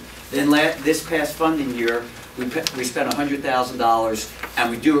funding. Then this past funding year, we spent $100,000, and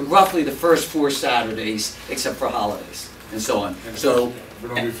we do it roughly the first 4 Saturdays, except for holidays and so on. So we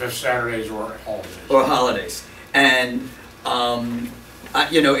don't do fifth Saturdays or holidays. Or holidays, and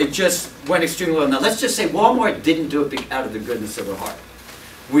you know, it just went extremely well. Now let's just say Walmart didn't do it out of the goodness of their heart.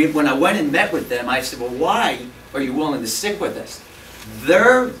 When I went and met with them, I said, well, why are you willing to stick with us?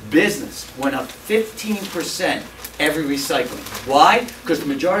 Their business went up 15% every recycling. Why? Because the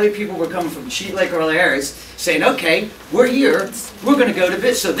majority of people were coming from Cheat Lake or other areas saying, okay, we're here, we're going to go to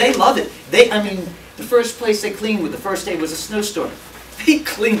business. So they loved it. I mean, the first place they cleaned with the first day was a snowstorm. They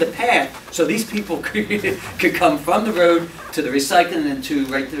cleaned the path so these people could come from the road to the recycling and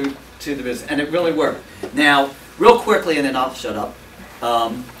right through to the business. And it really worked. Now, real quickly, and then I'll shut up,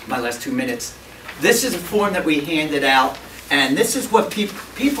 my last 2 minutes. This is a form that we handed out, and this is what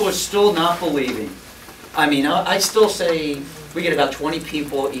people are still not believing. I mean, I still say, we get about 20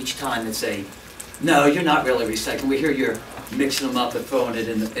 people each time that say, no, you're not really recycling. We hear you're mixing them up and throwing it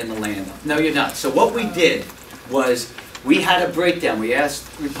in the landfill. No, you're not. So what we did was, we had a breakdown. We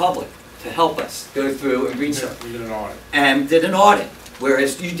asked Republic to help us go through and research. We did an audit. And did an audit.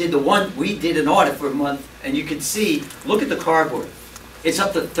 Whereas you did we did an audit for a month, and you could see, look at the cardboard. It's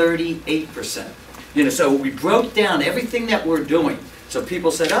up to 38%. You know, so we broke down everything that we're doing. So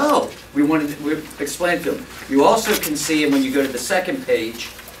people said, oh, we explained to them. You also can see, and when you go to the second page,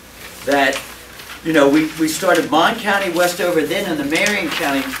 that, you know, we started Mon County, Westover, then in the Marion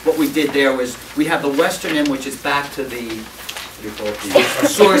County, what we did there was, we have the western end, which is back to the, what do you call it, the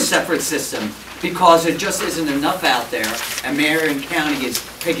source separate system, because there just isn't enough out there, and Marion County is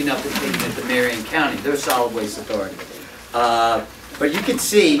picking up and taking it to Marion County, their solid waste authority. But you can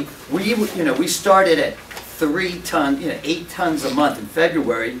see, we started at 3 tons, 8 tons a month in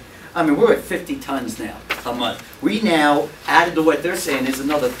February. I mean, we're at 50 tons now a month. We now, added to what they're saying, is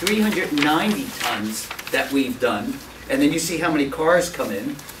another 390 tons that we've done. And then you see how many cars come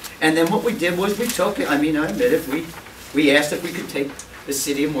in. And then what we did was we took it, I mean, I admit it, we asked if we could take the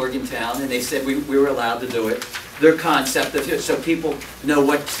city of Morgantown, and they said we were allowed to do it. Their concept of it, so people know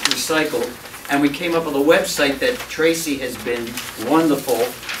what's recycled. And we came up with a website that Tracy has been wonderful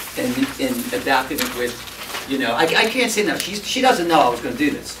in adapting it with, you know, I can't say no, she doesn't know I was going to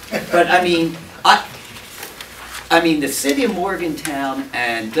do this. But I mean, the city of Morgantown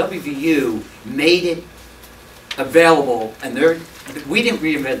and WVU made it available, and we didn't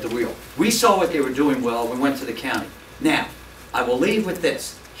reinvent the wheel. We saw what they were doing well, we went to the county. Now, I will leave with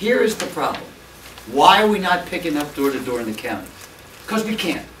this. Here is the problem. Why are we not picking up door to door in the county? Because we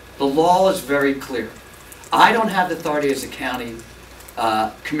can't. The law is very clear. I don't have the authority as a county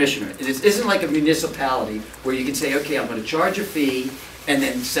commissioner. It isn't like a municipality where you can say, okay, I'm going to charge a fee and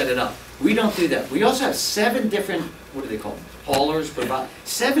then set it up. We don't do that. We also have 7 different, what do they call them, haulers,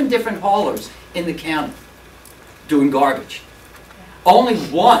 7 different haulers in the county doing garbage. Only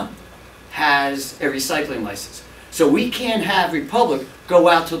 1 has a recycling license. So we can't have Republic go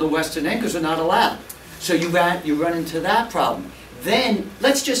out to the western end because they're not allowed. So you run into that problem. Then,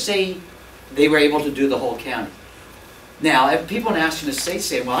 let's just say they were able to do the whole county. Now, if people in Ashton State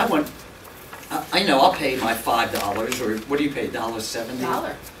say, well, I know I'll pay my $5, or what do you pay, $1.70?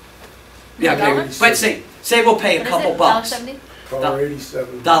 $1. Yeah, okay, but say we'll pay a couple bucks. $1.70?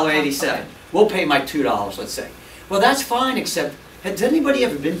 $1.87. $1.87. We'll pay my $2, let's say. Well, that's fine, except, has anybody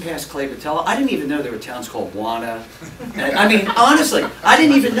ever been past Clay Patella? I didn't even know there were towns called Wana. I mean, honestly, I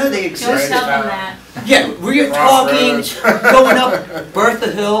didn't even know they Don't existed. tell them that. Yeah, we're talking going up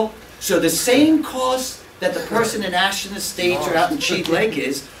Bertha Hill, so the same cost that the person in Ashton Estates or out in Cheat Lake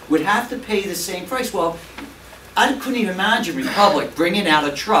would have to pay the same price. Well, I couldn't even imagine Republic bringing out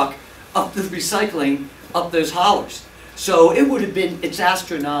a truck up the recycling up those hollers. So it would have been, it's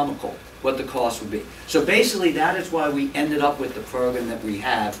astronomical. what the cost would be. So basically, that is why we ended up with the program that we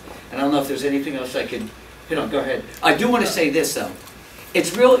have. And I don't know if there's anything else I could hit on. Go ahead. I do want to say this, though.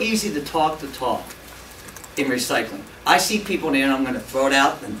 It's real easy to talk in recycling. I see people in there, and I'm going to throw it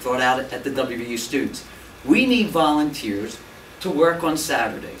out and throw it out at the WVU students. We need volunteers to work on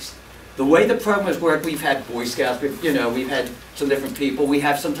Saturdays. The way the program has worked, we've had Boy Scouts, we've had some different people. We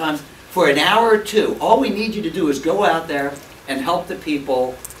have sometimes, for an hour or two, all we need you to do is go out there and help the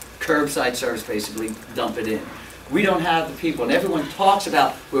people, curbside service basically, dump it in. We don't have the people, and everyone talks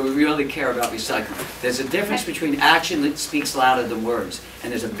about where we really care about recycling. There's a difference between action that speaks louder than words,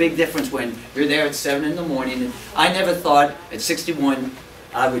 and there's a big difference when you're there at 7 in the morning. And I never thought at 61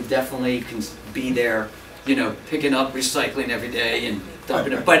 I would definitely be there, picking up recycling every day and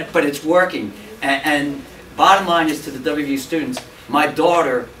dumping it, but it's working. And bottom line is to the WVU students, my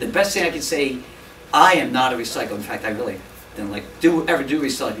daughter, the best thing I can say, I am not a recycler. In fact, I really didn't ever do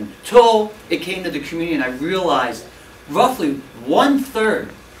recycling till it came to the community, and I realized roughly 1/3.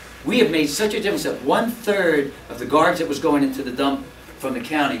 We have made such a difference that 1/3 of the garbage that was going into the dump from the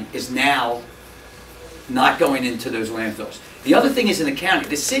county is now not going into those landfills. The other thing is in the county,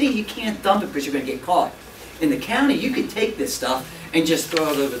 the city you can't dump it because you're going to get caught. In the county, you could take this stuff and just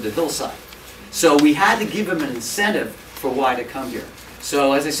throw it over the hillside. So we had to give them an incentive for why to come here.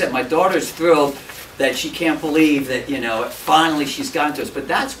 So as I said, my daughter's thrilled that she can't believe that, finally she's gotten to us. But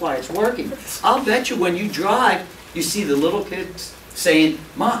that's why it's working. I'll bet you when you drive, you see the little kids saying,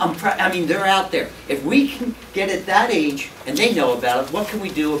 Mom, they're out there. If we can get at that age, and they know about it, what can we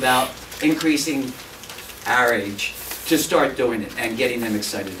do about increasing our age to start doing it and getting them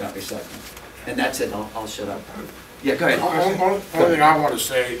excited about recycling? And that's it. I'll shut up. Yeah, go ahead. Only thing I want to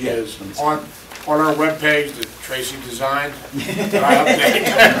say is on our webpage that Tracy designed, that I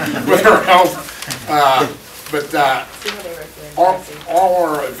update with her help. All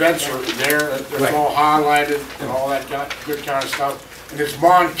our events are there. They're all highlighted and all that good kind of stuff. And it's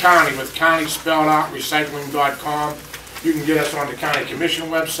Mon County with county spelled out, recycling.com. You can get us on the County Commission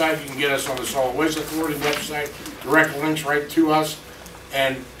website. You can get us on the Solid Waste Authority website. Direct links right to us.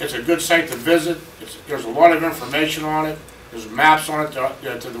 And it's a good site to visit. There's a lot of information on it. There's maps on it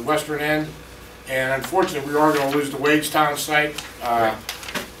to the western end. And unfortunately, we are going to lose the Wadestown site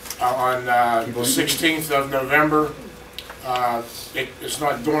on the 16th of November. It's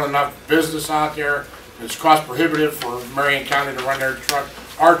not doing enough business out there. It's cost prohibitive for Marion County to run their truck.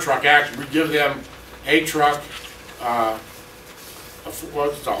 Our truck, actually, we give them a truck, what's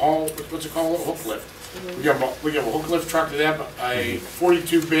it called? A hook lift. We give a hook lift truck to them,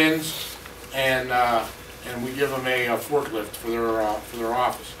 42 bins, and we give them a forklift for their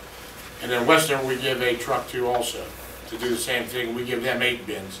office. And then Western we give a truck to also to do the same thing. We give them 8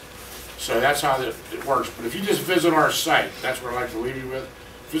 bins. So that's how it works. But if you just visit our site, that's what I'd like to leave you with.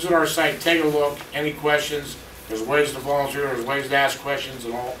 Visit our site, take a look. Any questions? There's ways to volunteer. There's ways to ask questions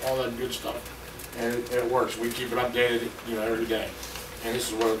and all that good stuff. And it works. We keep it updated, every day. And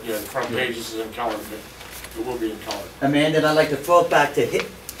this is what the front page. This is in color. It will be in color. Amanda, and I'd like to throw it back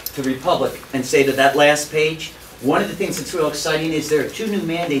to Republic and say to that last page. One of the things that's real exciting is there are 2 new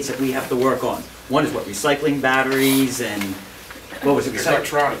mandates that we have to work on. One is recycling batteries and what was it?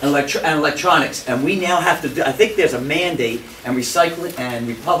 Electronics. And electronics. And we now have to do, I think there's a mandate, and recycling and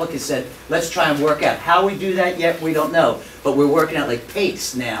Republic has said, let's try and work out. How we do that yet, we don't know. But we're working out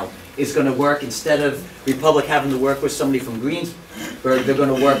PACE now is going to work instead of Republic having to work with somebody from Greensburg, they're going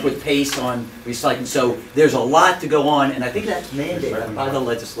to work with PACE on recycling. So there's a lot to go on, and I think that's mandated by the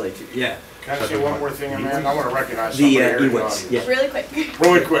legislature. Yeah. Can I say one more thing, Amanda? I want to recognize the somebody here. Yeah. Really quick.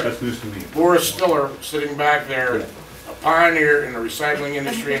 Really quick. That's news to me. Laura Stiller, sitting back there, a pioneer in the recycling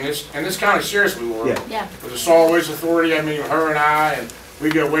industry, and this county, seriously, Laura. Yeah. With the Solid Waste Authority, her and I, and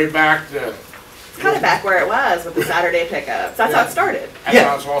we go way back to... Kind of back where it was with the Saturday pickups. That's how it started. That's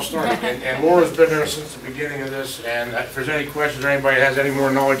how it's all started. And Laura's been there since the beginning of this, and if there's any questions or anybody has any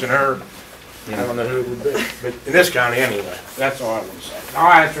more knowledge than her, I don't know who it would be. But in this county, anyway. That's all I want to say.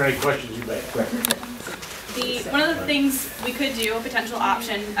 I'll answer any questions you may have. One of the things we could do, a potential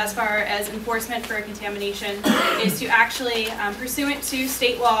option as far as enforcement for contamination, is to actually, pursuant to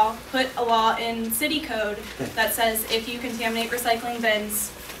state law, put a law in city code that says if you contaminate recycling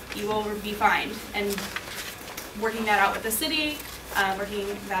bins, you will be fined. And working that out with the city, working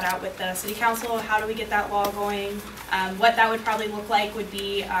that out with the city council, how do we get that law going? What that would probably look like would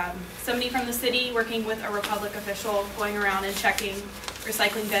be somebody from the city working with a Republic official going around and checking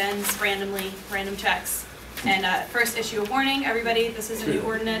recycling bins randomly, random checks. And first issue a warning, everybody, this is a new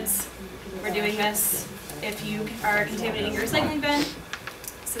ordinance. We're doing this. If you are contaminating your recycling bin,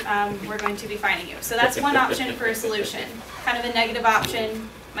 we're going to be fining you. So that's one option for a solution. Kind of a negative option.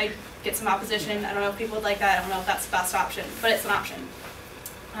 might get some opposition. I don't know if people would like that. I don't know if that's the best option, but it's an option.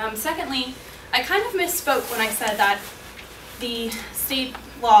 Secondly, I kind of misspoke when I said that the state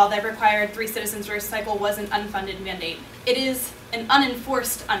law that required 3 citizens to recycle was an unfunded mandate. It is an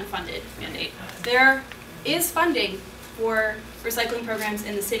unenforced unfunded mandate. There is funding for recycling programs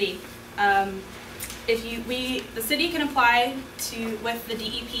in the city. The city can apply with the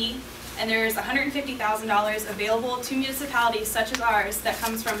DEP, and there's $150,000 available to municipalities such as ours that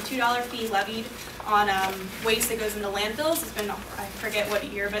comes from $2 fee levied on waste that goes into landfills. It's been, I forget what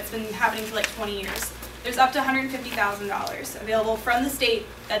year, but it's been happening for like 20 years. There's up to $150,000 available from the state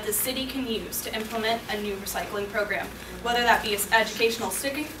that the city can use to implement a new recycling program, whether that be an educational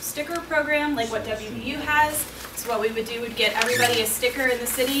sticker program like what WVU has. So what we would do would get everybody a sticker in the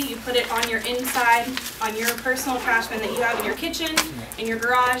city. You put it on your inside, on your personal trash bin that you have in your kitchen, in your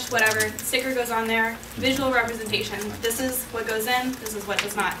garage, whatever. The sticker goes on there. Visual representation. This is what goes in. This is what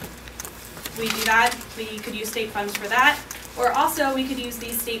does not. We do that. We could use state funds for that. Or also, we could use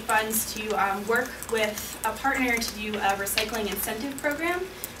these state funds to work with a partner to do a recycling incentive program.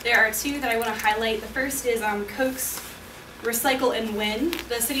 There are 2 that I want to highlight. The first is Coke's Recycle and Win.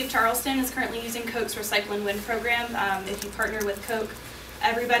 The city of Charleston is currently using Coke's Recycle and Win program. If you partner with Coke,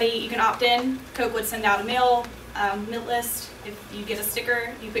 you can opt in. Coke would send out a mail list. If you get a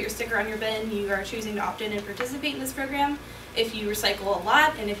sticker, you put your sticker on your bin, you are choosing to opt in and participate in this program. If you recycle a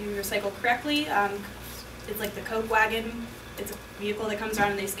lot and if you recycle correctly, it's like the Coke wagon. It's a vehicle that comes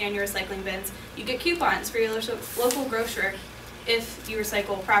around and they scan your recycling bins. You get coupons for your local grocer if you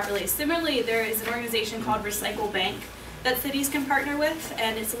recycle properly. Similarly, there is an organization called Recycle Bank that cities can partner with,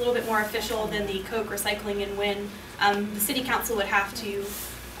 and it's a little bit more official than the Coke Recycling and Win. The city council would have to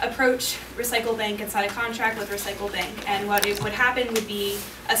approach Recycle Bank and sign a contract with Recycle Bank, and what would happen would be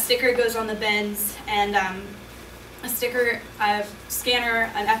a sticker goes on the bins, and a sticker, a scanner,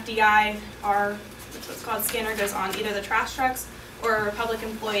 an FDI, or what's called scanner goes on either the trash trucks or a public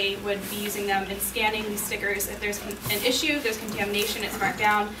employee would be using them and scanning these stickers. If there's an issue, there's contamination, it's marked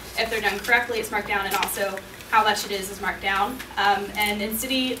down. If they're done correctly, it's marked down, and also how much it is marked down. And in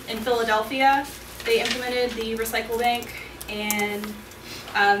Philadelphia, they implemented the Recycle Bank, and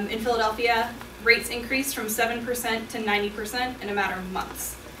in Philadelphia, rates increased from 7% to 90% in a matter of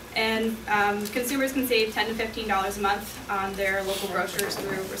months. And consumers can save $10 to $15 a month on their local grocers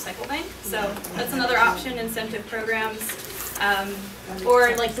through Recycle Bank. So that's another option. Incentive programs,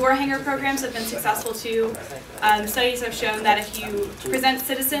 or like door hanger programs have been successful too. Studies have shown that if you present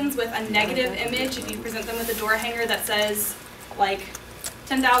citizens with a negative image, if you present them with a door hanger that says like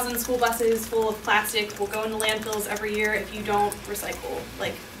 10,000 school buses full of plastic will go into landfills every year if you don't recycle,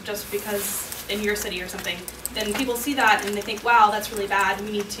 like just because in your city or something, then people see that and they think, wow, that's really bad,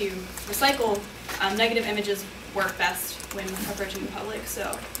 we need to recycle. Negative images work best when approaching the public,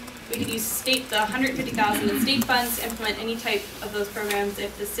 so we could use the $150,000 in state funds to implement any type of those programs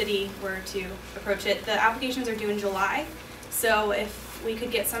if the city were to approach it. The applications are due in July, so if we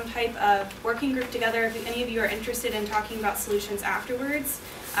could get some type of working group together, if any of you are interested in talking about solutions afterwards,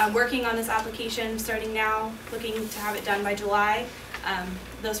 working on this application starting now, looking to have it done by July,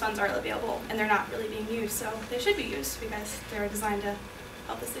 those funds are available and they're not really being used, so they should be used because they're designed to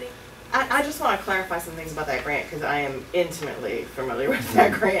help the city. I just want to clarify some things about that grant because I am intimately familiar with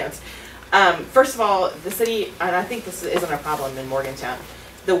that grant. First of all, the city, and I think this isn't a problem in Morgantown,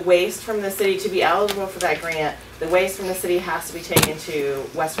 the waste from the city, to be eligible for that grant, the waste from the city has to be taken to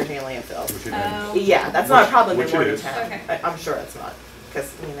West Virginia landfills. Yeah, that's not a problem in Morgantown. Okay. I'm sure it's not,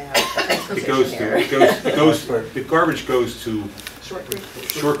 because I mean they have transportation here. The garbage goes to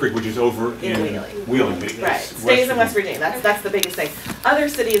Short Creek, which is over in Wheeling. Right, stays in West Virginia. That's the biggest thing. Other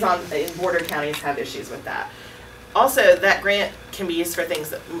cities in border counties have issues with that. Also, that grant can be used for things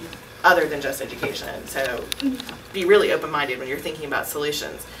that, other than just education. So be really open-minded when you're thinking about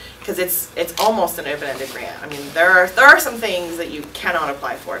solutions, because it's almost an open-ended grant. I mean, there are some things that you cannot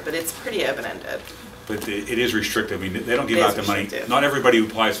apply for, but it's pretty open-ended. But it is restrictive. I mean, they don't give out the money. Not everybody who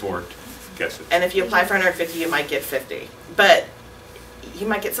applies for it gets it. And if you apply for 150, you might get 50. But you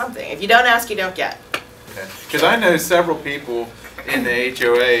might get something. If you don't ask, you don't get. Because I know several people in the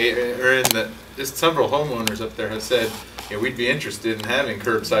HOA, or just several homeowners up there have said, you know, we'd be interested in having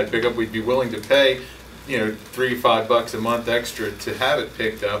curbside pickup. We'd be willing to pay, you know, $3-5 a month extra to have it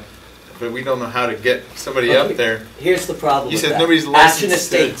picked up, but we don't know how to get somebody up there. Here's the problem. You with said that. nobody's licensed. Action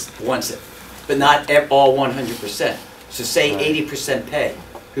Estates wants it, but not all 100%. So say 80% pay.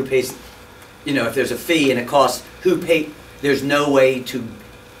 Who pays? You know, if there's a fee and it costs, who pay? There's no way to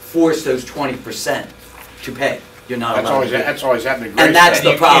force those 20% to pay. you're not That's allowed always, to do it. that's always happened. And that's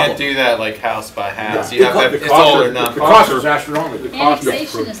the You problem. can't do that like house by house. Yeah. You have to have, The it's cost all are- or nothing. The cost is astronomical. The cost of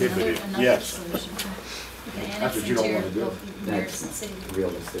Annexation is prohibitive. another Yes. solution. You can That's annex what you into don't your wanna do. local mayors and city.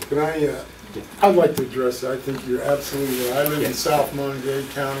 Realistic. Can I'd like to address that. I think you're absolutely right. I live in South Montague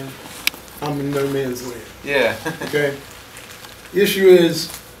County. I'm in no man's land, Yeah. okay? The issue is,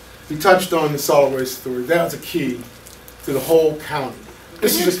 we touched on the solid waste authority. That's a key to the whole county.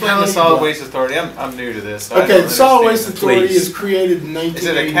 This Can you is a explain the county. solid waste authority? I'm new to this. I Okay, don't the solid waste understand authority Please. is created in 1988. Is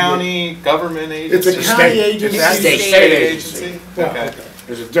it a county government It's agency? a county agency. It's actually a State. state agency. Yeah, Okay. okay.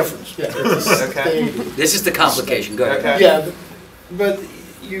 There's a difference. Yeah, it's a Okay. state agency. This is the complication, go ahead. Okay. Yeah, but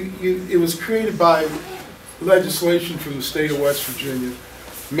it was created by legislation from the state of West Virginia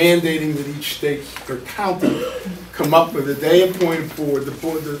mandating that each state or county come up with a day-appointed board.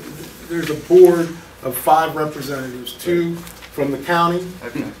 There's a board of 5 representatives, 2 from the county,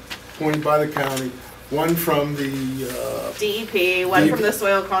 Okay. appointed by the county, 1 from the, DEP, one DEP. from the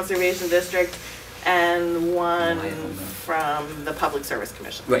Soil Conservation District, and one from the Public Service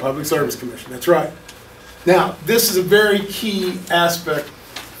Commission. Right. Public Service Commission, that's right. Now, this is a very key aspect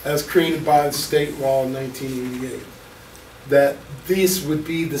as created by the state law in 1988, that this would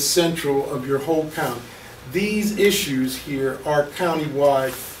be the central of your whole county. These issues here are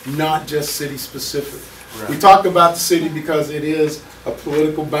countywide, not just city-specific. We Right. talk about the city because it is a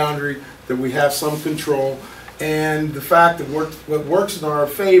political boundary that we have some control, and the fact that what works in our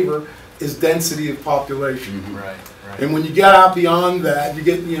favor is density of population. Right, right. And when you get out beyond that, you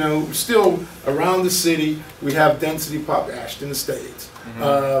get, still around the city, we have density Ashton Estates,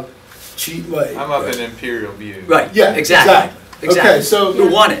 Cheat Lake. I'm up in Imperial View. Right, Yeah, exactly. Okay, so You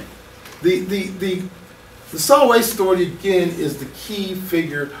want it. The solid waste authority, again, is the key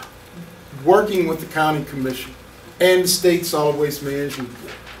figure working with the county commission and the state solid waste management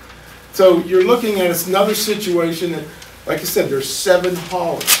board. So you're looking at another situation that, like I said, there's 7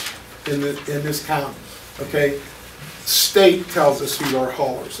 haulers in this county, okay? State tells us who our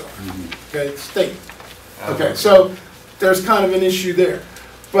haulers are, okay, state. Okay, so there's kind of an issue there.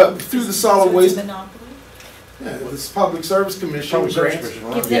 But through the solid waste, Monopoly? yeah, this Public Service Commission. Public Service grants-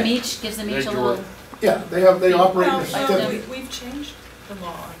 Commission, Gives them each, gives them each a little. Yeah, they operate Well, in a no, certificate. we've changed the law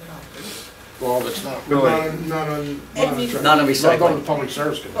on monopoly. Well, that's not But really, not on Not on not going to recycling. the Public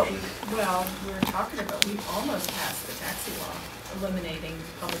Service But, Commission. well, we were talking about, we almost passed the taxi law eliminating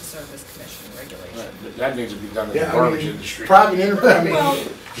Public Service Commission regulation. That needs to be done in the Yeah, I garbage mean, industry. private enterprise, I mean, Well,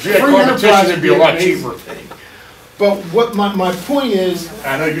 If you had free competition, enterprise it'd be a lot would be amazing. cheaper. But what my point is,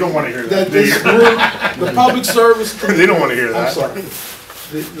 I know you don't want to hear that that, do this you? group, the Public Service. They don't want to hear I'm that. sorry.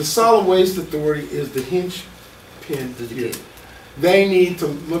 The Solid Waste Authority is the hinge pin here. They need to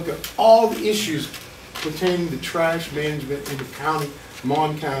look at all the issues pertaining to trash management in the county,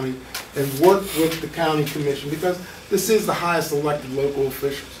 Mon County, and work with the county commission, because this is the highest elected local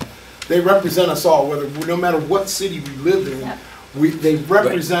officials. They represent us all, no matter what city we live in, Yep. they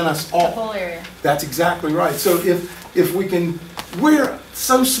represent us The all. whole area. That's exactly right. So if we can, we're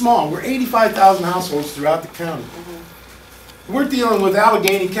so small, we're 85,000 households throughout the county. We're dealing with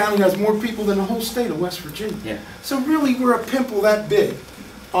Allegheny County, has more people than the whole state of West Virginia. Yeah. So really, we're a pimple that big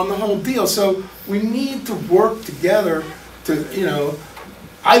on the whole deal. So we need to work together to,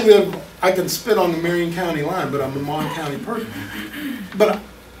 I can spit on the Marion County line, but I'm a Mon County person. But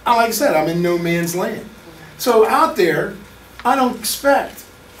like I said, I'm in no man's land. So out there, I don't expect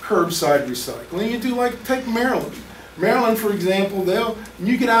curbside recycling. You do take Maryland. Maryland, for example, when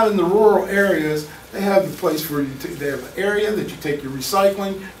you get out in the rural areas, they have the place where they have an area that you take your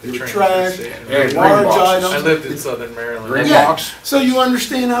recycling, your trash, your green large boxes. items. I lived in southern Maryland. Green Yeah, box. so you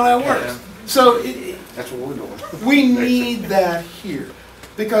understand how that works. Yeah. So That's what we're doing. we need that here.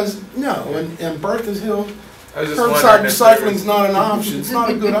 Because, in Bertha's Hill, I was just curbside wondering if there recycling's not an option. It's not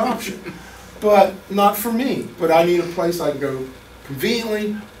a good option. But not for me. But I need a place I can go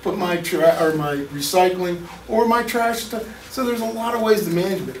conveniently, put my recycling or my trash. So there's a lot of ways to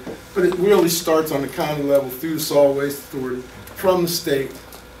manage it. But it really starts on the county level through the Solid Waste Authority from the state.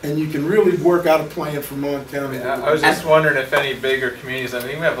 And you can really work out a plan for Mon County. I was just wondering if any bigger communities,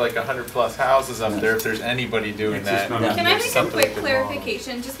 we have like 100+ houses up there, if there's anybody doing It's that. just not- Can I there's make a something quick we could model.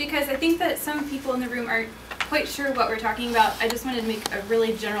 clarification? Just because I think that some people in the room aren't quite sure what we're talking about. I just wanted to make a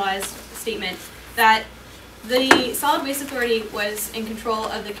really generalized statement that the Solid Waste Authority was in control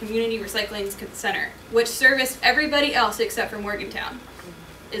of the Community Recycling Center, which serviced everybody else except for Morgantown.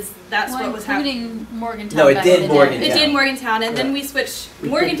 That's what was happening? Including Morgantown. No, it back did in the day. Morgantown. It did Morgantown, and then we switched.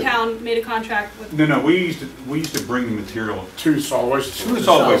 Morgantown made a contract with. No, we used to bring the material Two solid waste. to the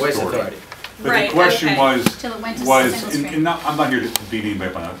solid waste authority. But Right, the question okay. was, Till it went to single stream. I'm not here to beat anybody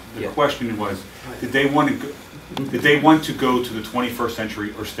up on that. The Yeah. question was, did they want to, Did they want to go to the 21st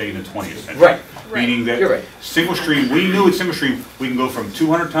century or stay in the 20th century? Right. Meaning that You're right. single stream, we knew at single stream, we can go from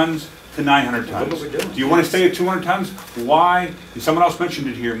 200 tons to 900 Look what tons. we're doing. Do you want to stay at 200 tons? Why? And someone else mentioned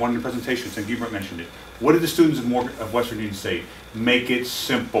it here in one of the presentations, and Gilbert mentioned it. What did the students of West Virginia say? Make it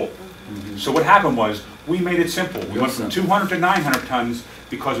simple. So what happened was, we made it simple. We went from 200 to 900 tons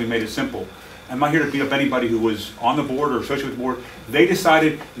because we made it simple. I'm not here to beat up anybody who was on the board or associated with the board. They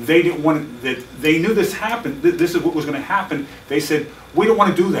decided they didn't want that. They knew this happened. This is what was going to happen. They said, we don't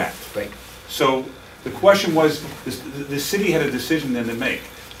want to do that. Right. So the question was, the city had a decision then to make.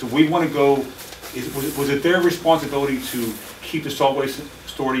 Do we want to go? Was it their responsibility to keep the solid waste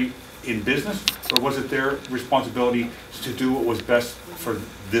authority in business, or was it their responsibility to do what was best for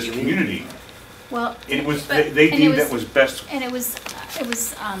this community? Well, It was. but- They and deemed it that was best. And it was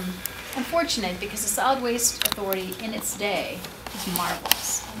unfortunate because the Solid Waste Authority in its day was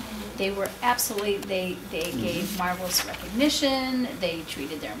marvelous. They were absolutely, they gave marvelous recognition, they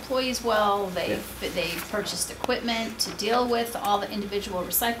treated their employees well, they purchased equipment to deal with all the individual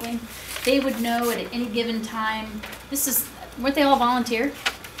recycling. They would know at any given time, weren't they all volunteer?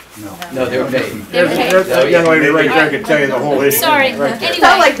 No, they were paid. They were paid. That young lady right there could tell you the whole issue. Sorry, right there. anyway. It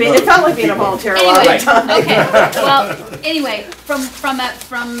felt like being a volunteer a lot of Anyway, the time. okay, well, anyway,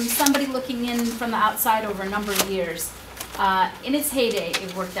 from somebody looking in from the outside over a number of years, in its heyday,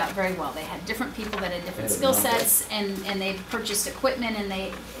 it worked out very well. They had different people that had different skill sets, and they purchased equipment,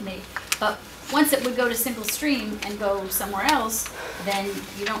 but once it would go to single stream and go somewhere else, then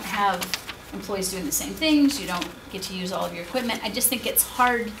you don't have employees doing the same things, you don't get to use all of your equipment. I just think it's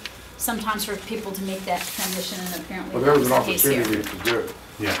hard sometimes for people to make that transition, and apparently Well, there was an that's the case here. opportunity to do it.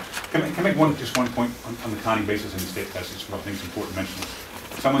 Yeah. Can I make just one point on the county basis in the state passage, what I think is important to mention.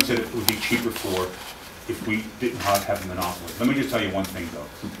 Someone said it would be cheaper if we didn't have a monopoly. Let me just tell you one thing, though.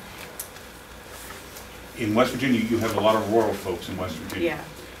 In West Virginia, you have a lot of rural folks in West Virginia.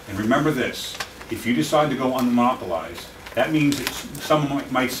 Yeah. And remember this, if you decide to go unmonopolized, that means that someone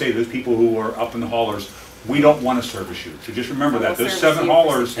might say, those people who are up in the haulers, we don't want to service you. So just remember that, those 7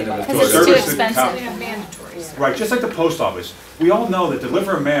 haulers Because it's too service the town. expensive. They have mandatory. Right, just like the post office. We all know that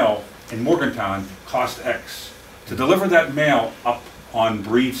deliver a mail in Morgantown costs X. To deliver that mail up on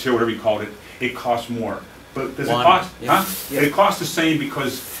Breeds here, whatever you called it, it costs more. But does it cost, huh? It costs the same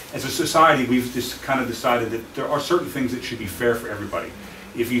because as a society, we've just kind of decided that there are certain things that should be fair for everybody.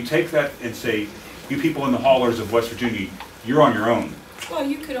 If you take that and say, you people in the haulers of West Virginia, you're on your own. Well,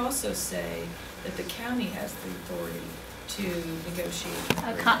 you could also say that the county has the authority to negotiate.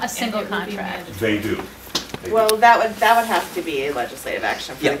 A single and it would be contract. mandatory. They do. Well, that would have to be a legislative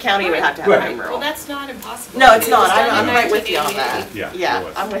action. For the county, would have to have Right. a home Well, rule. that's not impossible. No, it's It not. was done I'm in right with you on 1988. that. Yeah, it Yeah,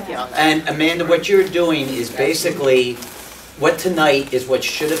 was. I'm with you on that. And Amanda, what you're doing is basically, what tonight is what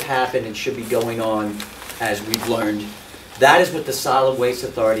should have happened and should be going on as we've learned. That is what the Solid Waste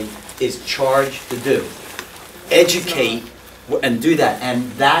Authority is charged to do. Educate and do that. And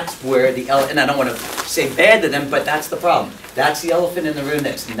that's where and I don't want to say bad to them, but that's the problem. That's the elephant in the room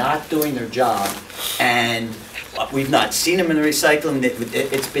that's not doing their job. And we've not seen them in the recycling.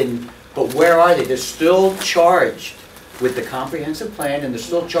 It's been, but where are they? They're still charged with the comprehensive plan, and they're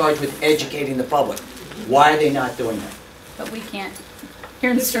still charged with educating the public. Why are they not doing that? But we can't, here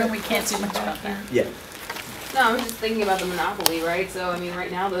in this room, we can't do much about that. Yeah. No, I was just thinking about the monopoly, right? So, I mean,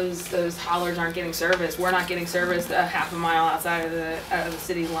 right now, those haulers aren't getting service. We're not getting service a half a mile outside of the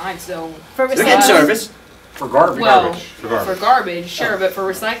city line, so. For They're getting service. For garbage. Well, For garbage. for garbage, sure, but for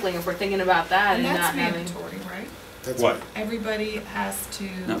recycling, if we're thinking about that And and that's not having. mandatory, right? What? Everybody has to.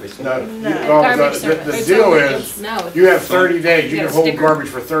 No, it's- No, No. well, Garbage the service. deal is, No, it's- you have 30 days, you You can got a hold sticker. garbage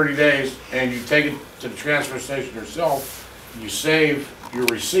for 30 days, and you take it to the transfer station yourself, you save your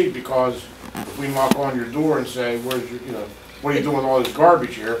receipt, because if we knock on your door and say, where's your, what are you doing with all this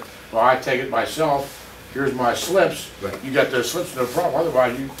garbage here? Well, I take it myself, here's my slips. Right. You got those slips, no problem,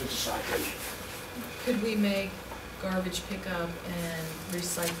 otherwise it's a citation. Could we make garbage pickup and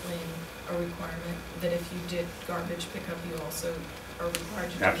recycling a requirement, that if you did garbage pickup, you also are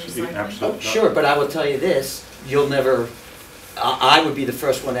required to do Absolutely, recycling? absolutely. Oh, sure, but I will tell you this, you'll never, I would be the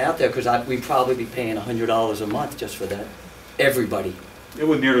first one out there, because we'd probably be paying $100 a month just for that. Everybody. It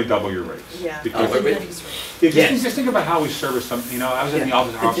would nearly double your rates. Yeah. Because Oh, wait. Everybody's rate. If you Yes. just think about how we service some, I was in the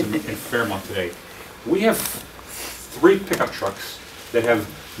office in Fairmont today. We have 3 pickup trucks that have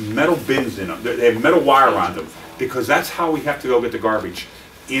metal bins in them. They have metal wire on them, because that's how we have to go get the garbage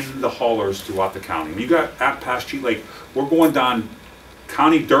in the haulers throughout the county. When you got out past Cheat Lake, we're going down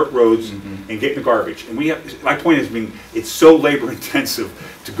county dirt roads and getting the garbage. And we have, my point is, it's so labor intensive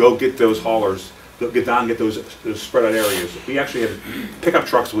to go get those haulers get down and get those spread out areas. We actually have pickup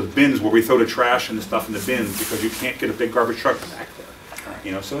trucks with bins where we throw the trash and the stuff in the bins because you can't get a big garbage truck back there.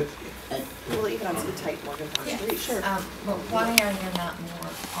 You know, so it. Well, even on some tight Morgantown street, sure. But why are there not more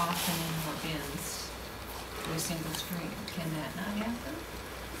often more bins with single stream? Can that not happen?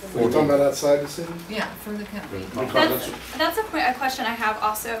 Are you talking about outside the city? Yeah, for the county. That's a question I have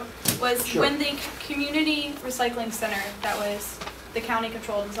also, was Sure. when the community recycling center that was the county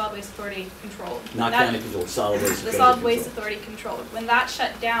controlled, the solid waste authority controlled. Not that- county controlled, solid waste. The solid waste authority controlled. When that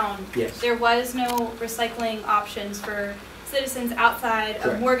shut down, Yes. there was no recycling options for citizens outside of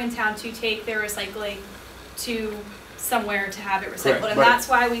Correct. Morgantown to take their recycling to somewhere to have it recycled. Correct, And but- that's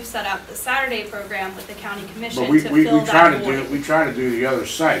why we've set up the Saturday program with the county commission But we to fill try that to void. we try to do the other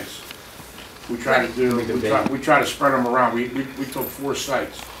sites. We try to do, we try to spread them around. We took 4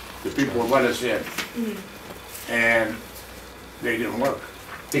 sites that people would let us in. And they didn't work.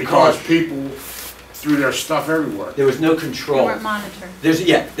 Because people threw their stuff everywhere. There was no They control. weren't monitored.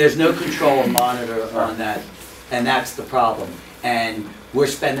 There's no control and monitor on that, and that's the problem. And we're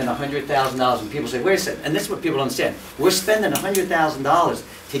spending $100,000, and people say, wait a second, and this is what people don't understand. We're spending $100,000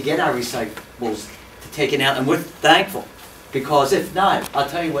 to get our recyclables taken out, and we're thankful. Because if not, I'll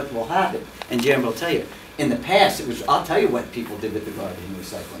tell you what will happen, and Jim will tell you. In the past, it was, I'll tell you what people did with the garbage and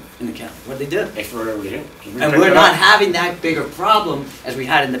recycling in the county. What they did. They threw it over the hill. And we're not having that bigger problem as we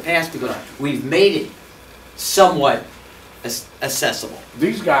had in the past because we've made it somewhat accessible.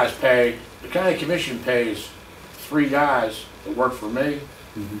 These guys pay, the county commission pays 3 guys that work for me.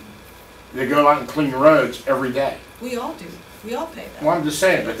 They go out and clean the roads every day. We all do. We all pay that. Well, I'm just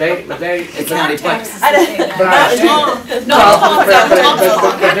saying, but they. It's not taxes to pay that. But I understand.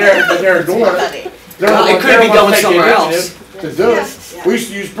 But they're doing it. Well, it could be going somewhere else. To do it. We used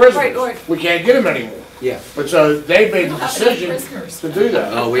to use prisoners. We can't get them anymore. Yeah. But so they made the decision to do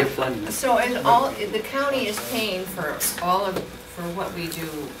that. Oh, we have plenty. So, and all, the county is paying for all of, for what we do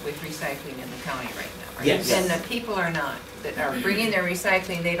with recycling in the county right now, right? Yes. And the people are not, that are bringing their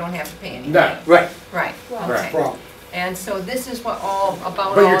recycling, they don't have to pay anything. No. Right. Right, Right. okay. And so this is what all,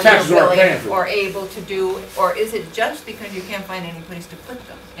 about But all your taxes you're aren't paying willing for it. or able to do, or is it just because you can't find any place to put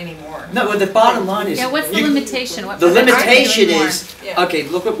them anymore? No, well, the bottom line is. Yeah, what's the limitation? What The prevents you from limitation doing more? is, Yeah. okay,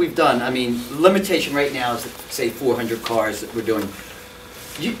 look what we've done. I mean, limitation right now is, say, 400 cars that we're doing.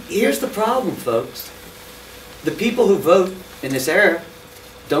 Here's the problem, folks. The people who vote in this area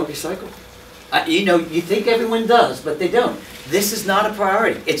don't recycle. You know, you think everyone does, but they don't. This is not a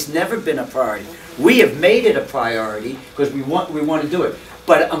priority. It's never been a priority. We have made it a priority because we want to do it.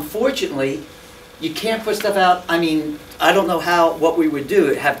 But unfortunately, you can't put stuff out. I mean, I don't know what we would do,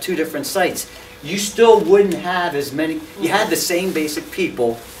 have 2 different sites. You still wouldn't have as many, you had the same basic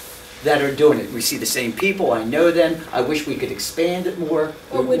people that are doing it. We see the same people, I know them, I wish we could expand it more.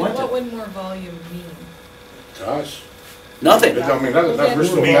 What We want to. would more volume mean? To us. Nothing. It don't mean nothing. That's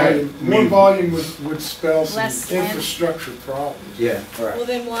More volume, more volume would spell some Less land. infrastructure problems. Yeah. Well,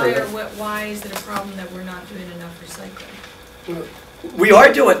 then why is it a problem that we're not doing enough recycling? We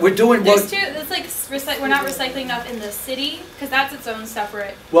are doing, we're doing There's what, 2, it's like, we're not recycling enough in the city, because that's its own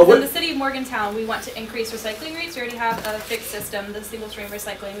separate. Well, In what- the city of Morgantown, we want to increase recycling rates, we already have a fixed system, the single stream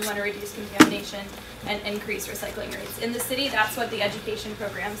recycling, we want to reduce contamination and increase recycling rates. In the city, that's what the education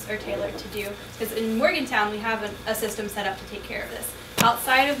programs are tailored to do, because in Morgantown, we have a system set up to take care of this.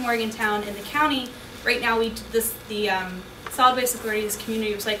 Outside of Morgantown in the county, right now, the Solid Waste Authority's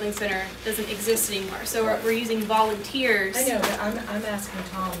Community Recycling Center doesn't exist anymore, so we're using volunteers. I know, but I'm asking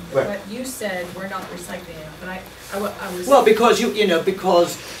Tom, Right. but you said we're not recycling enough, but I was. well, because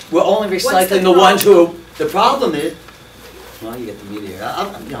because we're only What's the recycling the ones who, the problem is, well, you get the media,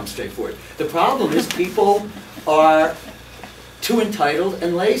 I'm straightforward. The problem is people are too entitled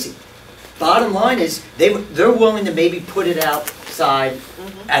and lazy. Bottom line is, they're willing to maybe put it outside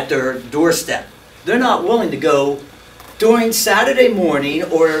at their doorstep. They're not willing to go during Saturday morning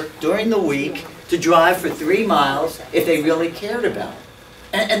or during the week to drive for 3 miles if they really cared about it.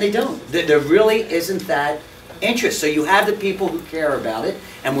 And they don't. There really isn't that interest. So you have the people who care about it,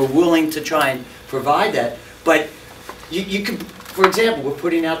 and we're willing to try and provide that. But you can, for example, we're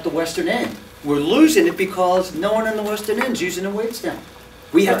putting out the western end. We're losing it because no one on the western end is using the weights down.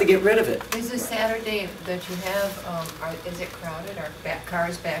 We have to get rid of it. Is this Saturday that you have, is it crowded, are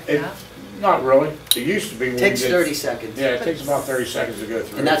cars backed It- up? Not really. It used to be. when we Takes did- 30 seconds. Yeah, it takes about 30 seconds to go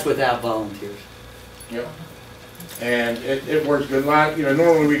through. And that's without volunteers. Yep. And it works good.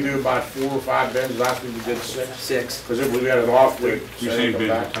 Normally we do about 4 or 5 bins. Last week we did 6. 6. Because we had an off week. You so say they come bin,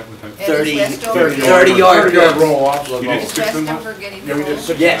 back. what type of time? 30 30 yard yard bins. roll offs. You did Is 6 in that? Westover getting Yeah, we did full?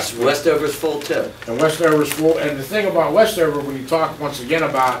 6. Yes, last week. Westover's full too. And Westover's full. And the thing about Westover, when you talk once again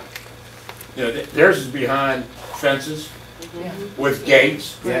about You know, theirs is behind fences Yeah. with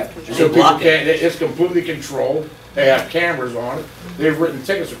gates. Yeah. So people can't, it's completely controlled. They have cameras on it. They've written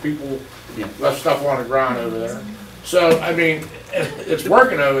tickets for people Yeah. left stuff on the ground over there. So, I mean, it's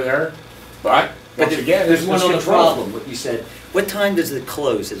working over there, but once again, there's it's one other controlled. problem, what you said. What time does it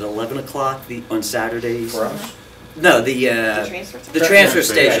close? Is it 11 o'clock on Saturdays? For us. No, the transfer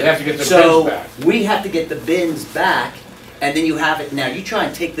station. Yeah, you have to get the So, bins back. we have to get the bins back, and then you have it, now you try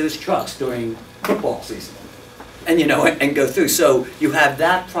and take those trucks during football season. And you know, and go through, so you have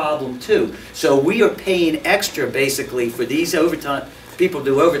that problem too. So we are paying extra basically for these overtime, people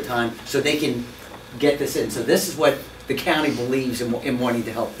do overtime, so they can get this in. So this is what the county believes in wanting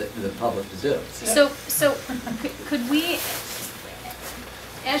to help the public to do. So could we,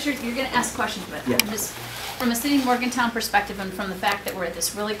 as you're gonna ask questions, but Yeah. just from a City of Morgantown perspective and from the fact that we're at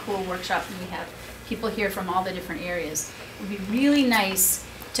this really cool workshop and we have people here from all the different areas, it would be really nice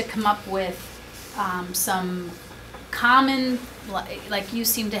to come up with some common, like you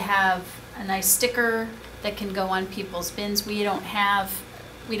seem to have a nice sticker that can go on people's bins. We don't have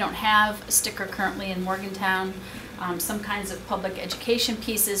a sticker currently in Morgantown. Some kinds of public education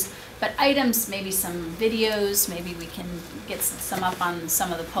pieces, but items, maybe some videos, maybe we can get some up on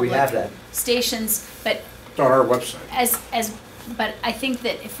some of the public have that. stations. But It's on our website. but I think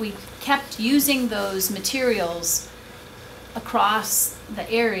that if we kept using those materials across the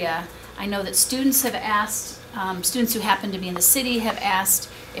area, I know that students have asked, students who happen to be in the city have asked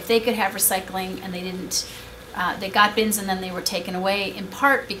if they could have recycling, and they didn't. They got bins and then they were taken away, in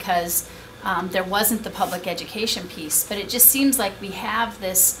part because there wasn't the public education piece. But it just seems like we have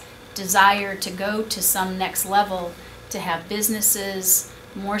this desire to go to some next level, to have businesses,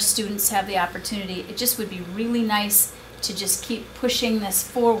 more students have the opportunity. It just would be really nice to just keep pushing this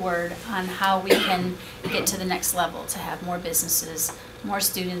forward on how we can get to the next level, to have more businesses, more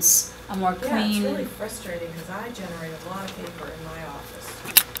students, a more Yeah, clean. it's really frustrating because I generate a lot of paper in my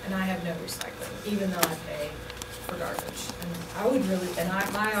office and I have no recycling, even though I pay for garbage. And I would really,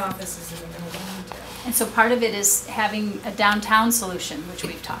 my office is in the middle of downtown. And so part of it is having a downtown solution, which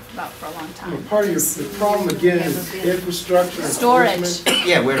we've talked about for a long time. Part of the problem again is infrastructure. Storage. enforcement.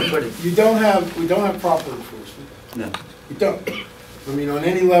 Yeah, where to put it? We don't have proper enforcement. No. We don't. I mean, on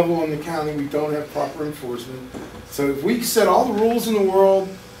any level in the county, we don't have proper enforcement. So if we set all the rules in the world,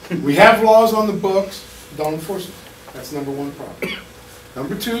 we have laws on the books, don't enforce them. That's number one problem.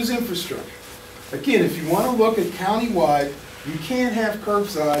 Number two is infrastructure. Again, if you want to look at countywide, you can't have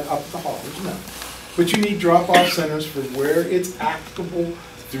curbside up at the haulage, no. But you need drop-off centers for where it's applicable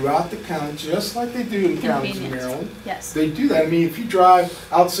throughout the county, just like they do in counties in Maryland. Yes. They do that. I mean, if you drive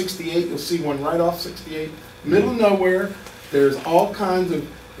out 68, you'll see one right off 68, middle of nowhere. There's all kinds of,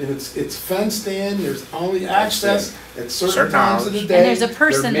 and it's fenced in, there's only access at certain times of the day. And there's a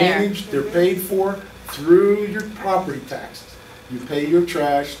person They're there. managed, they're paid for through your property taxes. You pay your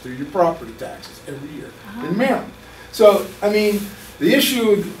trash through your property taxes every year in Maryland. So, I mean, the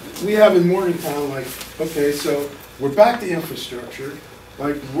issue we have in Morgantown, like, okay, so we're back to infrastructure.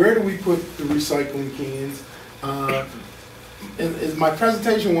 Like, where do we put the recycling cans? And my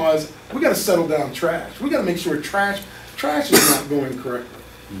presentation was, we gotta settle down trash. We gotta make sure trash is not going correctly.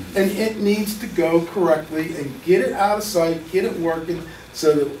 And it needs to go correctly and get it out of sight, get it working,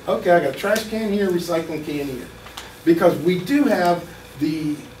 so that, okay, I got a trash can here, recycling can here. Because we do have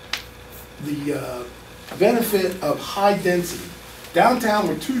the benefit of high density. Downtown,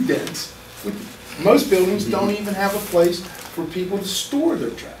 we're too dense. Most buildings don't even have a place for people to store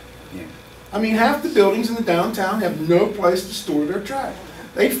their trash. Yeah. I mean, half the buildings in the downtown have no place to store their trash.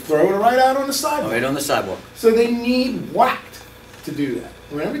 They throw it right out on the sidewalk. Right on the sidewalk. So they need whacked to do that.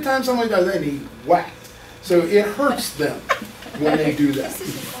 I mean, every time somebody does that, they need whacked. So it hurts them when they do that.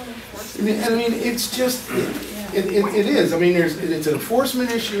 I mean, it's just, it is. I mean, it's an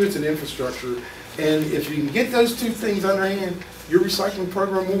enforcement issue, it's an infrastructure. And if you can get those two things under hand, your recycling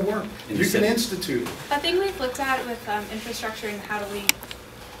program will work. You can institute it. A thing we've looked at with infrastructure and how do we,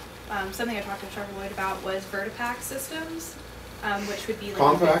 something I talked to Trevor Lloyd about was Vertipack systems, which would be like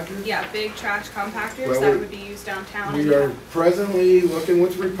Compactors? big trash compactors Well, that would be used downtown. We are presently looking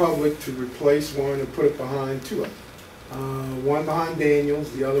with Republic to replace one and put it behind two of them. One behind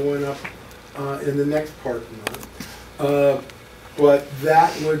Daniels, the other one up in the next parking lot. But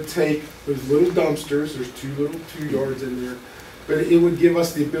that would take those little dumpsters, there's two yards in there, but it would give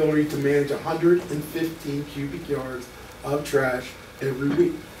us the ability to manage 115 cubic yards of trash every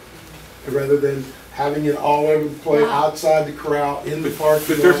week, rather than having it all over the place, outside the corral, in the parking lot.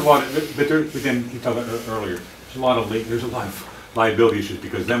 But there's a lot of, but again, you talked about earlier, there's a lot of liability issues,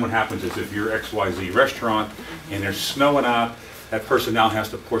 because then what happens is if you're XYZ restaurant and there's snowing out, that person now has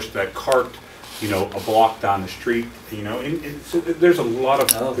to push that cart, you know, a block down the street, you know, and so there's a lot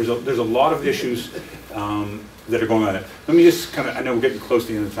of, there's a lot of issues that are going on. Let me just kind of, I know we're getting close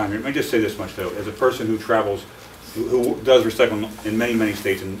to the end of the time here, let me just say this much though, as a person who travels, who does recycling in many, many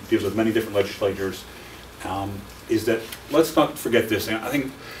states and deals with many different legislatures, is that, let's not forget this, and I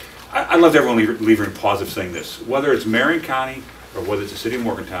think, I'd love everyone to leave here in positive saying this, whether it's Marion County or whether it's the city of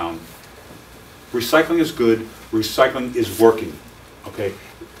Morgantown, recycling is good, recycling is working, okay?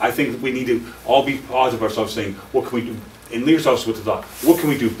 I think we need to all be positive ourselves saying, what can we do, and leave ourselves with the thought, what can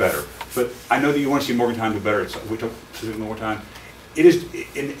we do better? But I know that you want to see Morgantown do better, we talk specifically Morgantown. It is,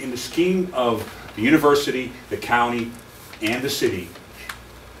 in the scheme of the university, the county, and the city,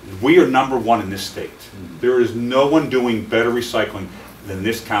 we are #1 in this state. There is no one doing better recycling than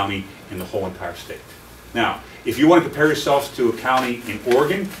this county in the whole entire state. Now, if you want to compare yourselves to a county in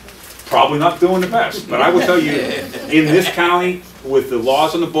Oregon, probably not doing the best, but I will tell you, in this county, with the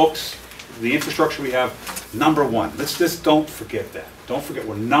laws on the books, the infrastructure we have, #1. Let's just don't forget that. Don't forget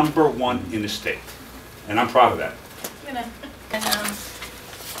we're #1 in the state, and I'm proud of that.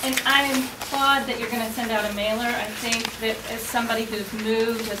 And I applaud that you're going to send out a mailer. I think that as somebody who's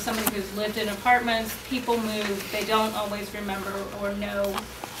moved, as somebody who's lived in apartments, people move, they don't always remember or know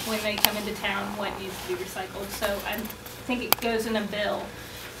when they come into town what needs to be recycled. So I think it goes in a bill.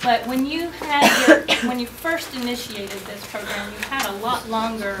 But when you had when you first initiated this program, you had a lot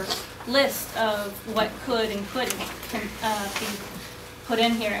longer list of what could and couldn't be put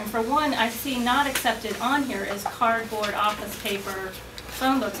in here. And for one, I see not accepted on here is cardboard, office paper,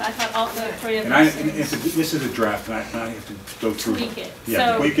 phone books. I thought all the three of us. This is a draft, and I have to go through. Tweak it. Yeah,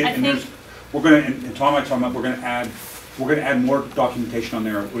 so tweak it, and there's, we're going to, and Tom and I talking about, we're going to add more documentation on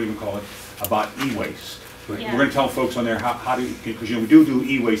there. What do you call it? About e-waste. Yeah. We're going to tell folks on there how to, because you know we do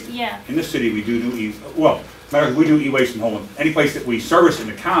e-waste. Yeah. In the city, we do well. We do e-waste in Holland. Any place that we service in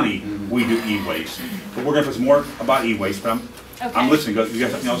the county, we do e-waste. But we're going to put some more about e-waste. But I'm listening. You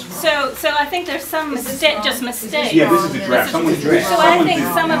got something else? So I think there's some mistakes. Yeah, this is a draft. So I think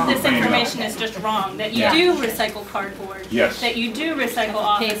some of this information is just wrong. That you do recycle cardboard. Yes. That you do recycle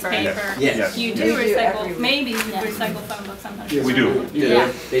office paper. Yes. You do recycle. Maybe you recycle phone books sometimes. We do.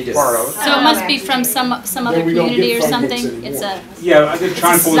 Yeah, they do. So it must be from some other community or something. It's a. Yeah, I did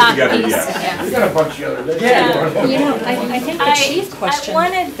try and pull this together. Yeah. We got a bunch of other. Yeah. You know, I think the chief question.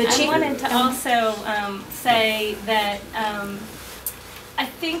 I wanted to also say that. I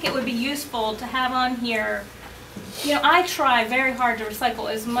think it would be useful to have on here, you know, I try very hard to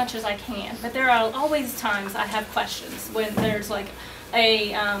recycle as much as I can, but there are always times I have questions when there's like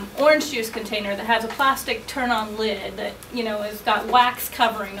a orange juice container that has a plastic turn-on lid that, you know, has got wax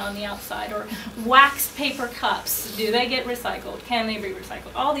covering on the outside, or wax paper cups. Do they get recycled? Can they be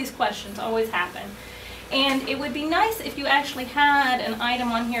recycled? All these questions always happen. And it would be nice if you actually had an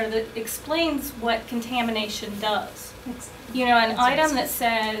item on here that explains what contamination does. You know, an item that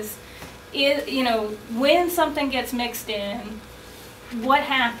says, you know, when something gets mixed in, what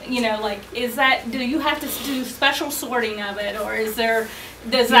happens, you know, like, is that, do you have to do special sorting of it, or is there,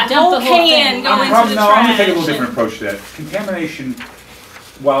 does that whole can go into the trash? No, I'm going to take a little different approach to that. Contamination,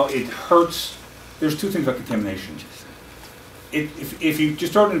 while it hurts, there's two things about contamination. If you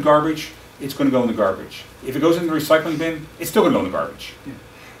just throw it in the garbage, it's going to go in the garbage. If it goes in the recycling bin, it's still going to go in the garbage. Yeah.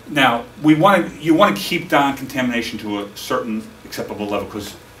 Now, you want to keep down contamination to a certain acceptable level,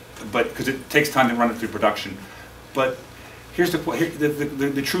 because it takes time to run it through production. But here's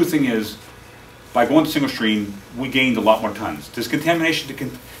the true thing is, by going to single stream, we gained a lot more tons. This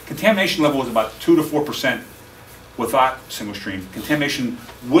contamination level is about 2 to 4% without single stream. Contamination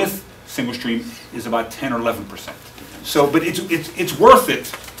with single stream is about 10 or 11%. So, but it's worth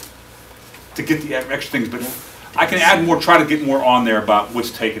it to get the extra things. But I can add more, try to get more on there about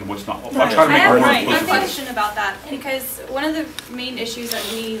what's taken, what's not. I'll try to make more. I have a question about that, because one of the main issues that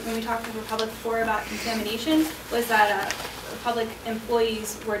when we talked to the public before about contamination was that public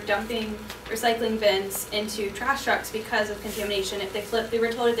employees were dumping recycling bins into trash trucks because of contamination. If they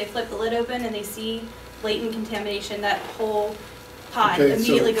were told if they flip the lid open and they see blatant contamination, that whole pot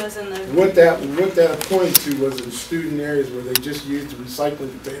immediately goes in the. What that points to was in student areas where they just used the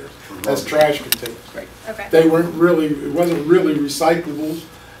recycling containers as trash containers. Right. Okay. They weren't really, it wasn't really recyclables,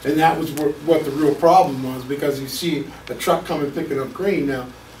 and that was what the real problem was, because you see a truck coming picking up green. Now,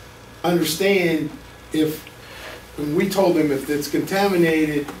 understand when we told them if it's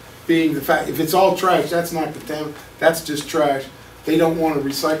contaminated, being the fact, if it's all trash, that's not contaminated, that's just trash. They don't want to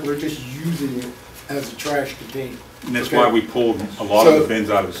recycle, they're just using it as a trash container. And that's why we pulled a lot of the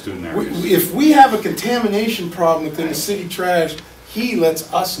bins out of the student areas. If we have a contamination problem within the city trash, he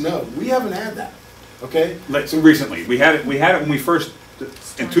lets us know. We haven't had that. okay? So recently, we had it when we first,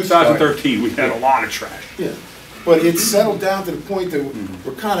 in 2013, we had a lot of trash. Yeah, but it's settled down to the point that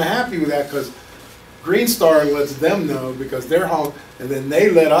we're kind of happy with that, because Green Star lets them know, because they're home, and then they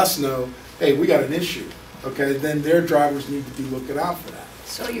let us know, hey, we got an issue, okay? Then their drivers need to be looking out for that.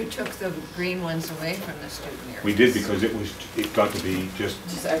 So you took the green ones away from the student areas? We did, because it got to be just.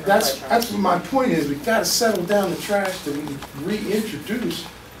 That's what my point is. We've got to settle down the trash that we reintroduce,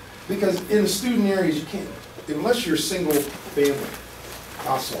 because in the student areas you can't, unless you're a single family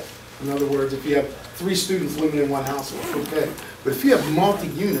household. In other words, if you have 3 students living in one household, okay. But if you have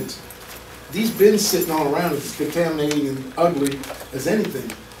multi-units, these bins sitting all around, it's contaminating and ugly as anything.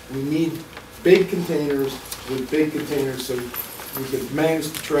 We need big containers with big containers so we can manage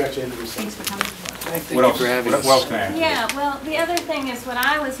the trash and the recycling. Thanks for coming. What else? What else can I add? Yeah, well, the other thing is what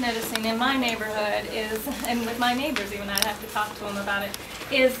I was noticing in my neighborhood is, and with my neighbors even, I'd have to talk to them about it,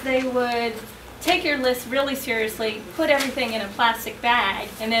 is they would take your list really seriously, put everything in a plastic bag,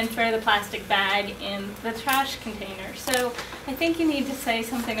 and then throw the plastic bag in the trash container. So I think you need to say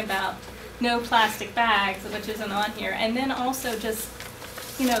something about no plastic bags, which isn't on here, and then also just,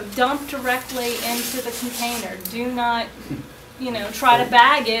 dump directly into the container. Do not, try to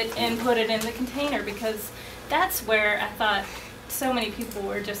bag it and put it in the container, because that's where I thought so many people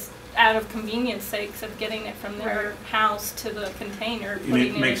were just out of convenience sakes of getting it from their house to the container,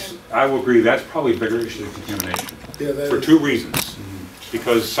 putting it in. I will agree, that's probably a bigger issue than contamination. Yeah, for 2 reasons.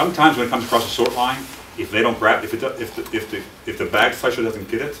 Because sometimes when it comes across a sort line, if they don't grab, if the bag slasher doesn't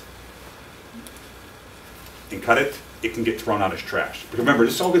get it and cut it, it can get thrown out as trash. But remember,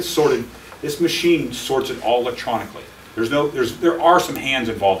 this all gets sorted. This machine sorts it all electronically. There are some hands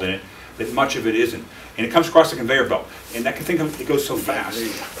involved in it, but much of it isn't. And it comes across the conveyor belt, and that thing it goes so fast.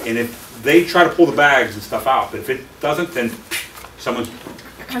 And if they try to pull the bags and stuff out, but if it doesn't, then someone's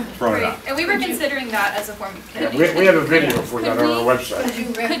throwing it out. And we were considering that as a form of Yeah, we have a video for that on our website.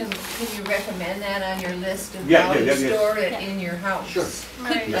 Could you recommend that on your list of Yeah, how yeah, you yeah. store it in your house? Sure.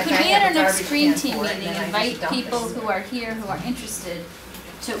 Could Like we I at have our a next garbage Green can Team for it, meeting and then I invite just dump it people who somewhere. are here who are interested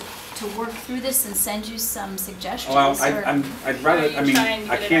to work through this and send you some suggestions? Well, or- I'd rather, I mean,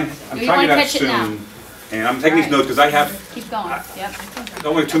 I can't, I'm You trying to wanna get out catch it now? soon. And I'm taking these notes because I have, Keep going, yep.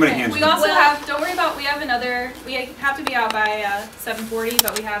 don't have too many hands. We also have, don't worry about, we have another, we have to be out by 7:40,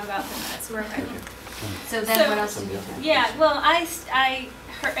 but we have about 10 minutes, so we're okay. So then what else do you have? Yeah, well, I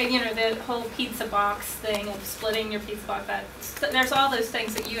heard, the whole pizza box thing of splitting your pizza box, there's all those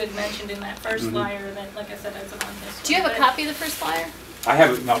things that you had mentioned in that first flyer that, like I said, isn't on this one. Do you have a copy of the first flyer? I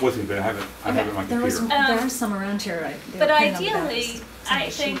have it, not with me, but I have it on my There computer. are some around here. But ideally, I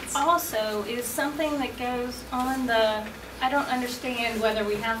think also is something that goes on the, I don't understand whether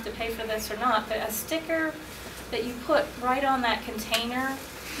we have to pay for this or not, but a sticker that you put right on that container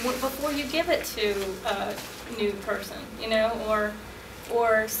before you give it to a new person,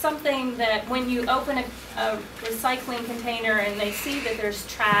 or something that when you open a recycling container and they see that there's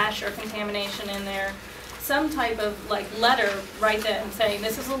trash or contamination in there, some type of letter right there and saying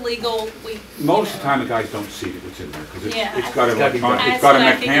this is illegal. Most of the time, the guys don't see what's in there because Yeah, it's got That's a what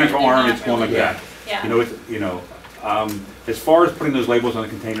I figured, mechanical it's arm. not It's going like really- that. Yeah. As far as putting those labels on the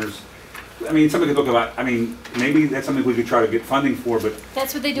containers, I mean, somebody could look about. I mean, maybe that's something we could try to get funding for, but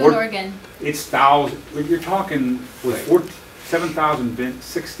That's what they do in Oregon. it's thousands. You're talking with 7,000 bins,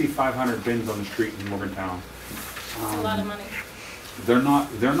 6,500 bins on the street in Morgantown. It's a lot of money. They're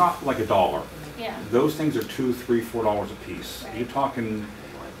not like $1. Yeah. Those things are $2, $3, $4 a piece. Right. You're talking.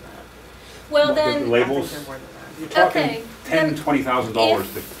 Well, the then. labels. You're talking Okay, $10,000,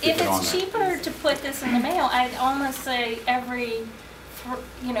 $20,000 to If get on it's that. cheaper to put this in the mail, I'd almost say every,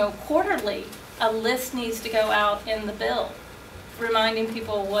 quarterly, a list needs to go out in the bill, reminding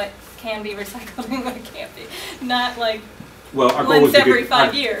people what can be recycled and what can't be. Not like Well, our goal once is to every get,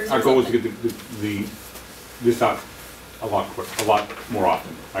 5 years. our or goal is to something. get this out a lot more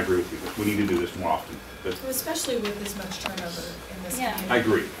often. I agree with you. We need to do this more often. But Especially with as much turnover in this Yeah. community. I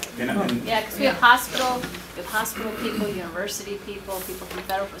agree. And Yeah, because we have hospital people, university people from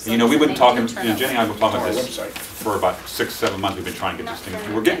federal facilities. we've been and they talking, do turnover. Jenny and I have been talking about this for about 6, 7 months. We've been trying to get this thing.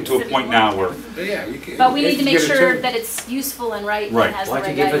 And we're getting to a point now where Yeah, you can. But we need to make get it sure too. that it's useful and right, Right. and has the Why right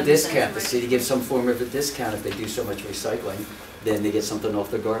don't you give a items and discount? The it's- city gives some form of a discount if they do so much recycling, then they get something off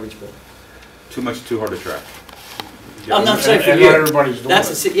their garbage bill. too hard to track. I'm not saying for And you. not everybody's doing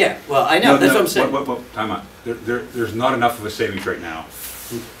That's it. yeah, well, I know, that's what I'm saying. Time out. There's not enough of a savings right now.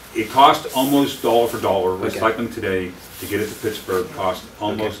 It costs almost dollar for dollar. Okay. Recycling today to get it to Pittsburgh costs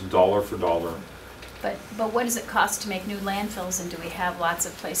almost dollar for dollar. But what does it cost to make new landfills, and do we have lots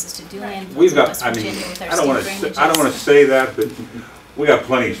of places to do landfills We've in got. West I mean, Virginia with our I don't want steep to. drainages? I don't want to say that, but We got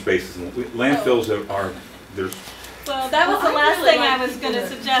plenty of spaces, and landfills are, there's, Well, that was the Well, I'd last really thing I like was gonna people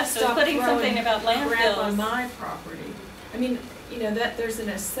to suggest, was stop putting throwing something about crap on landfills. my property. I mean, you know, that there's an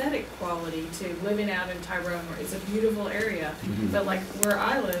aesthetic quality to living out in Tyrone, where it's a beautiful area. But like where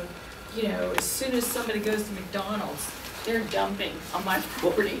I live, you know, as soon as somebody goes to McDonald's, they're dumping on my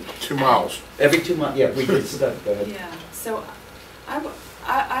property. 2 miles. Every 2 months, yeah, we get stuff, go ahead. Yeah, so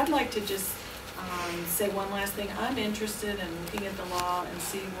I'd like to just say one last thing. I'm interested in looking at the law and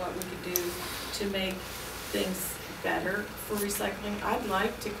seeing what we could do to make things better for recycling. I'd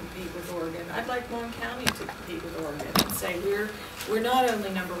like to compete with Oregon. I'd like Mon County to compete with Oregon and say we're not only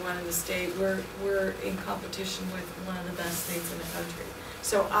 #1 in the state, we're in competition with one of the best states in the country.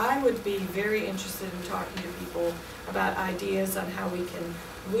 So I would be very interested in talking to people about ideas on how we can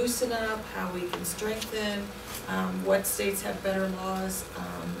loosen up, how we can strengthen, what states have better laws.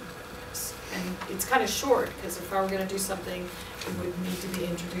 And it's kind of short, because if I were going to do something, it would need to be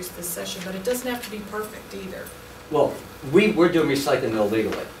introduced this session, but it doesn't have to be perfect either. Well, we're doing recycling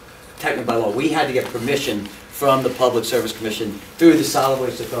illegally, technically by law. We had to get permission from the Public Service Commission through the Solid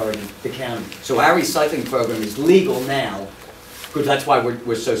Waste Authority, the county. So our recycling program is legal now, because that's why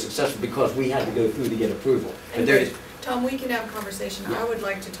we're so successful, because we had to go through to get approval. But there is, Tom, we can have a conversation. I would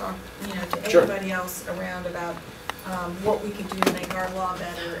like to talk, you know, to Sure. everybody else around about what we could do to make our law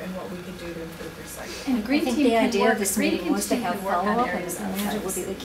better and what we could do to improve recycling. And a green I think team the can idea work- of this green meeting team was to can have work on follow-up, and areas I imagine it will be outside the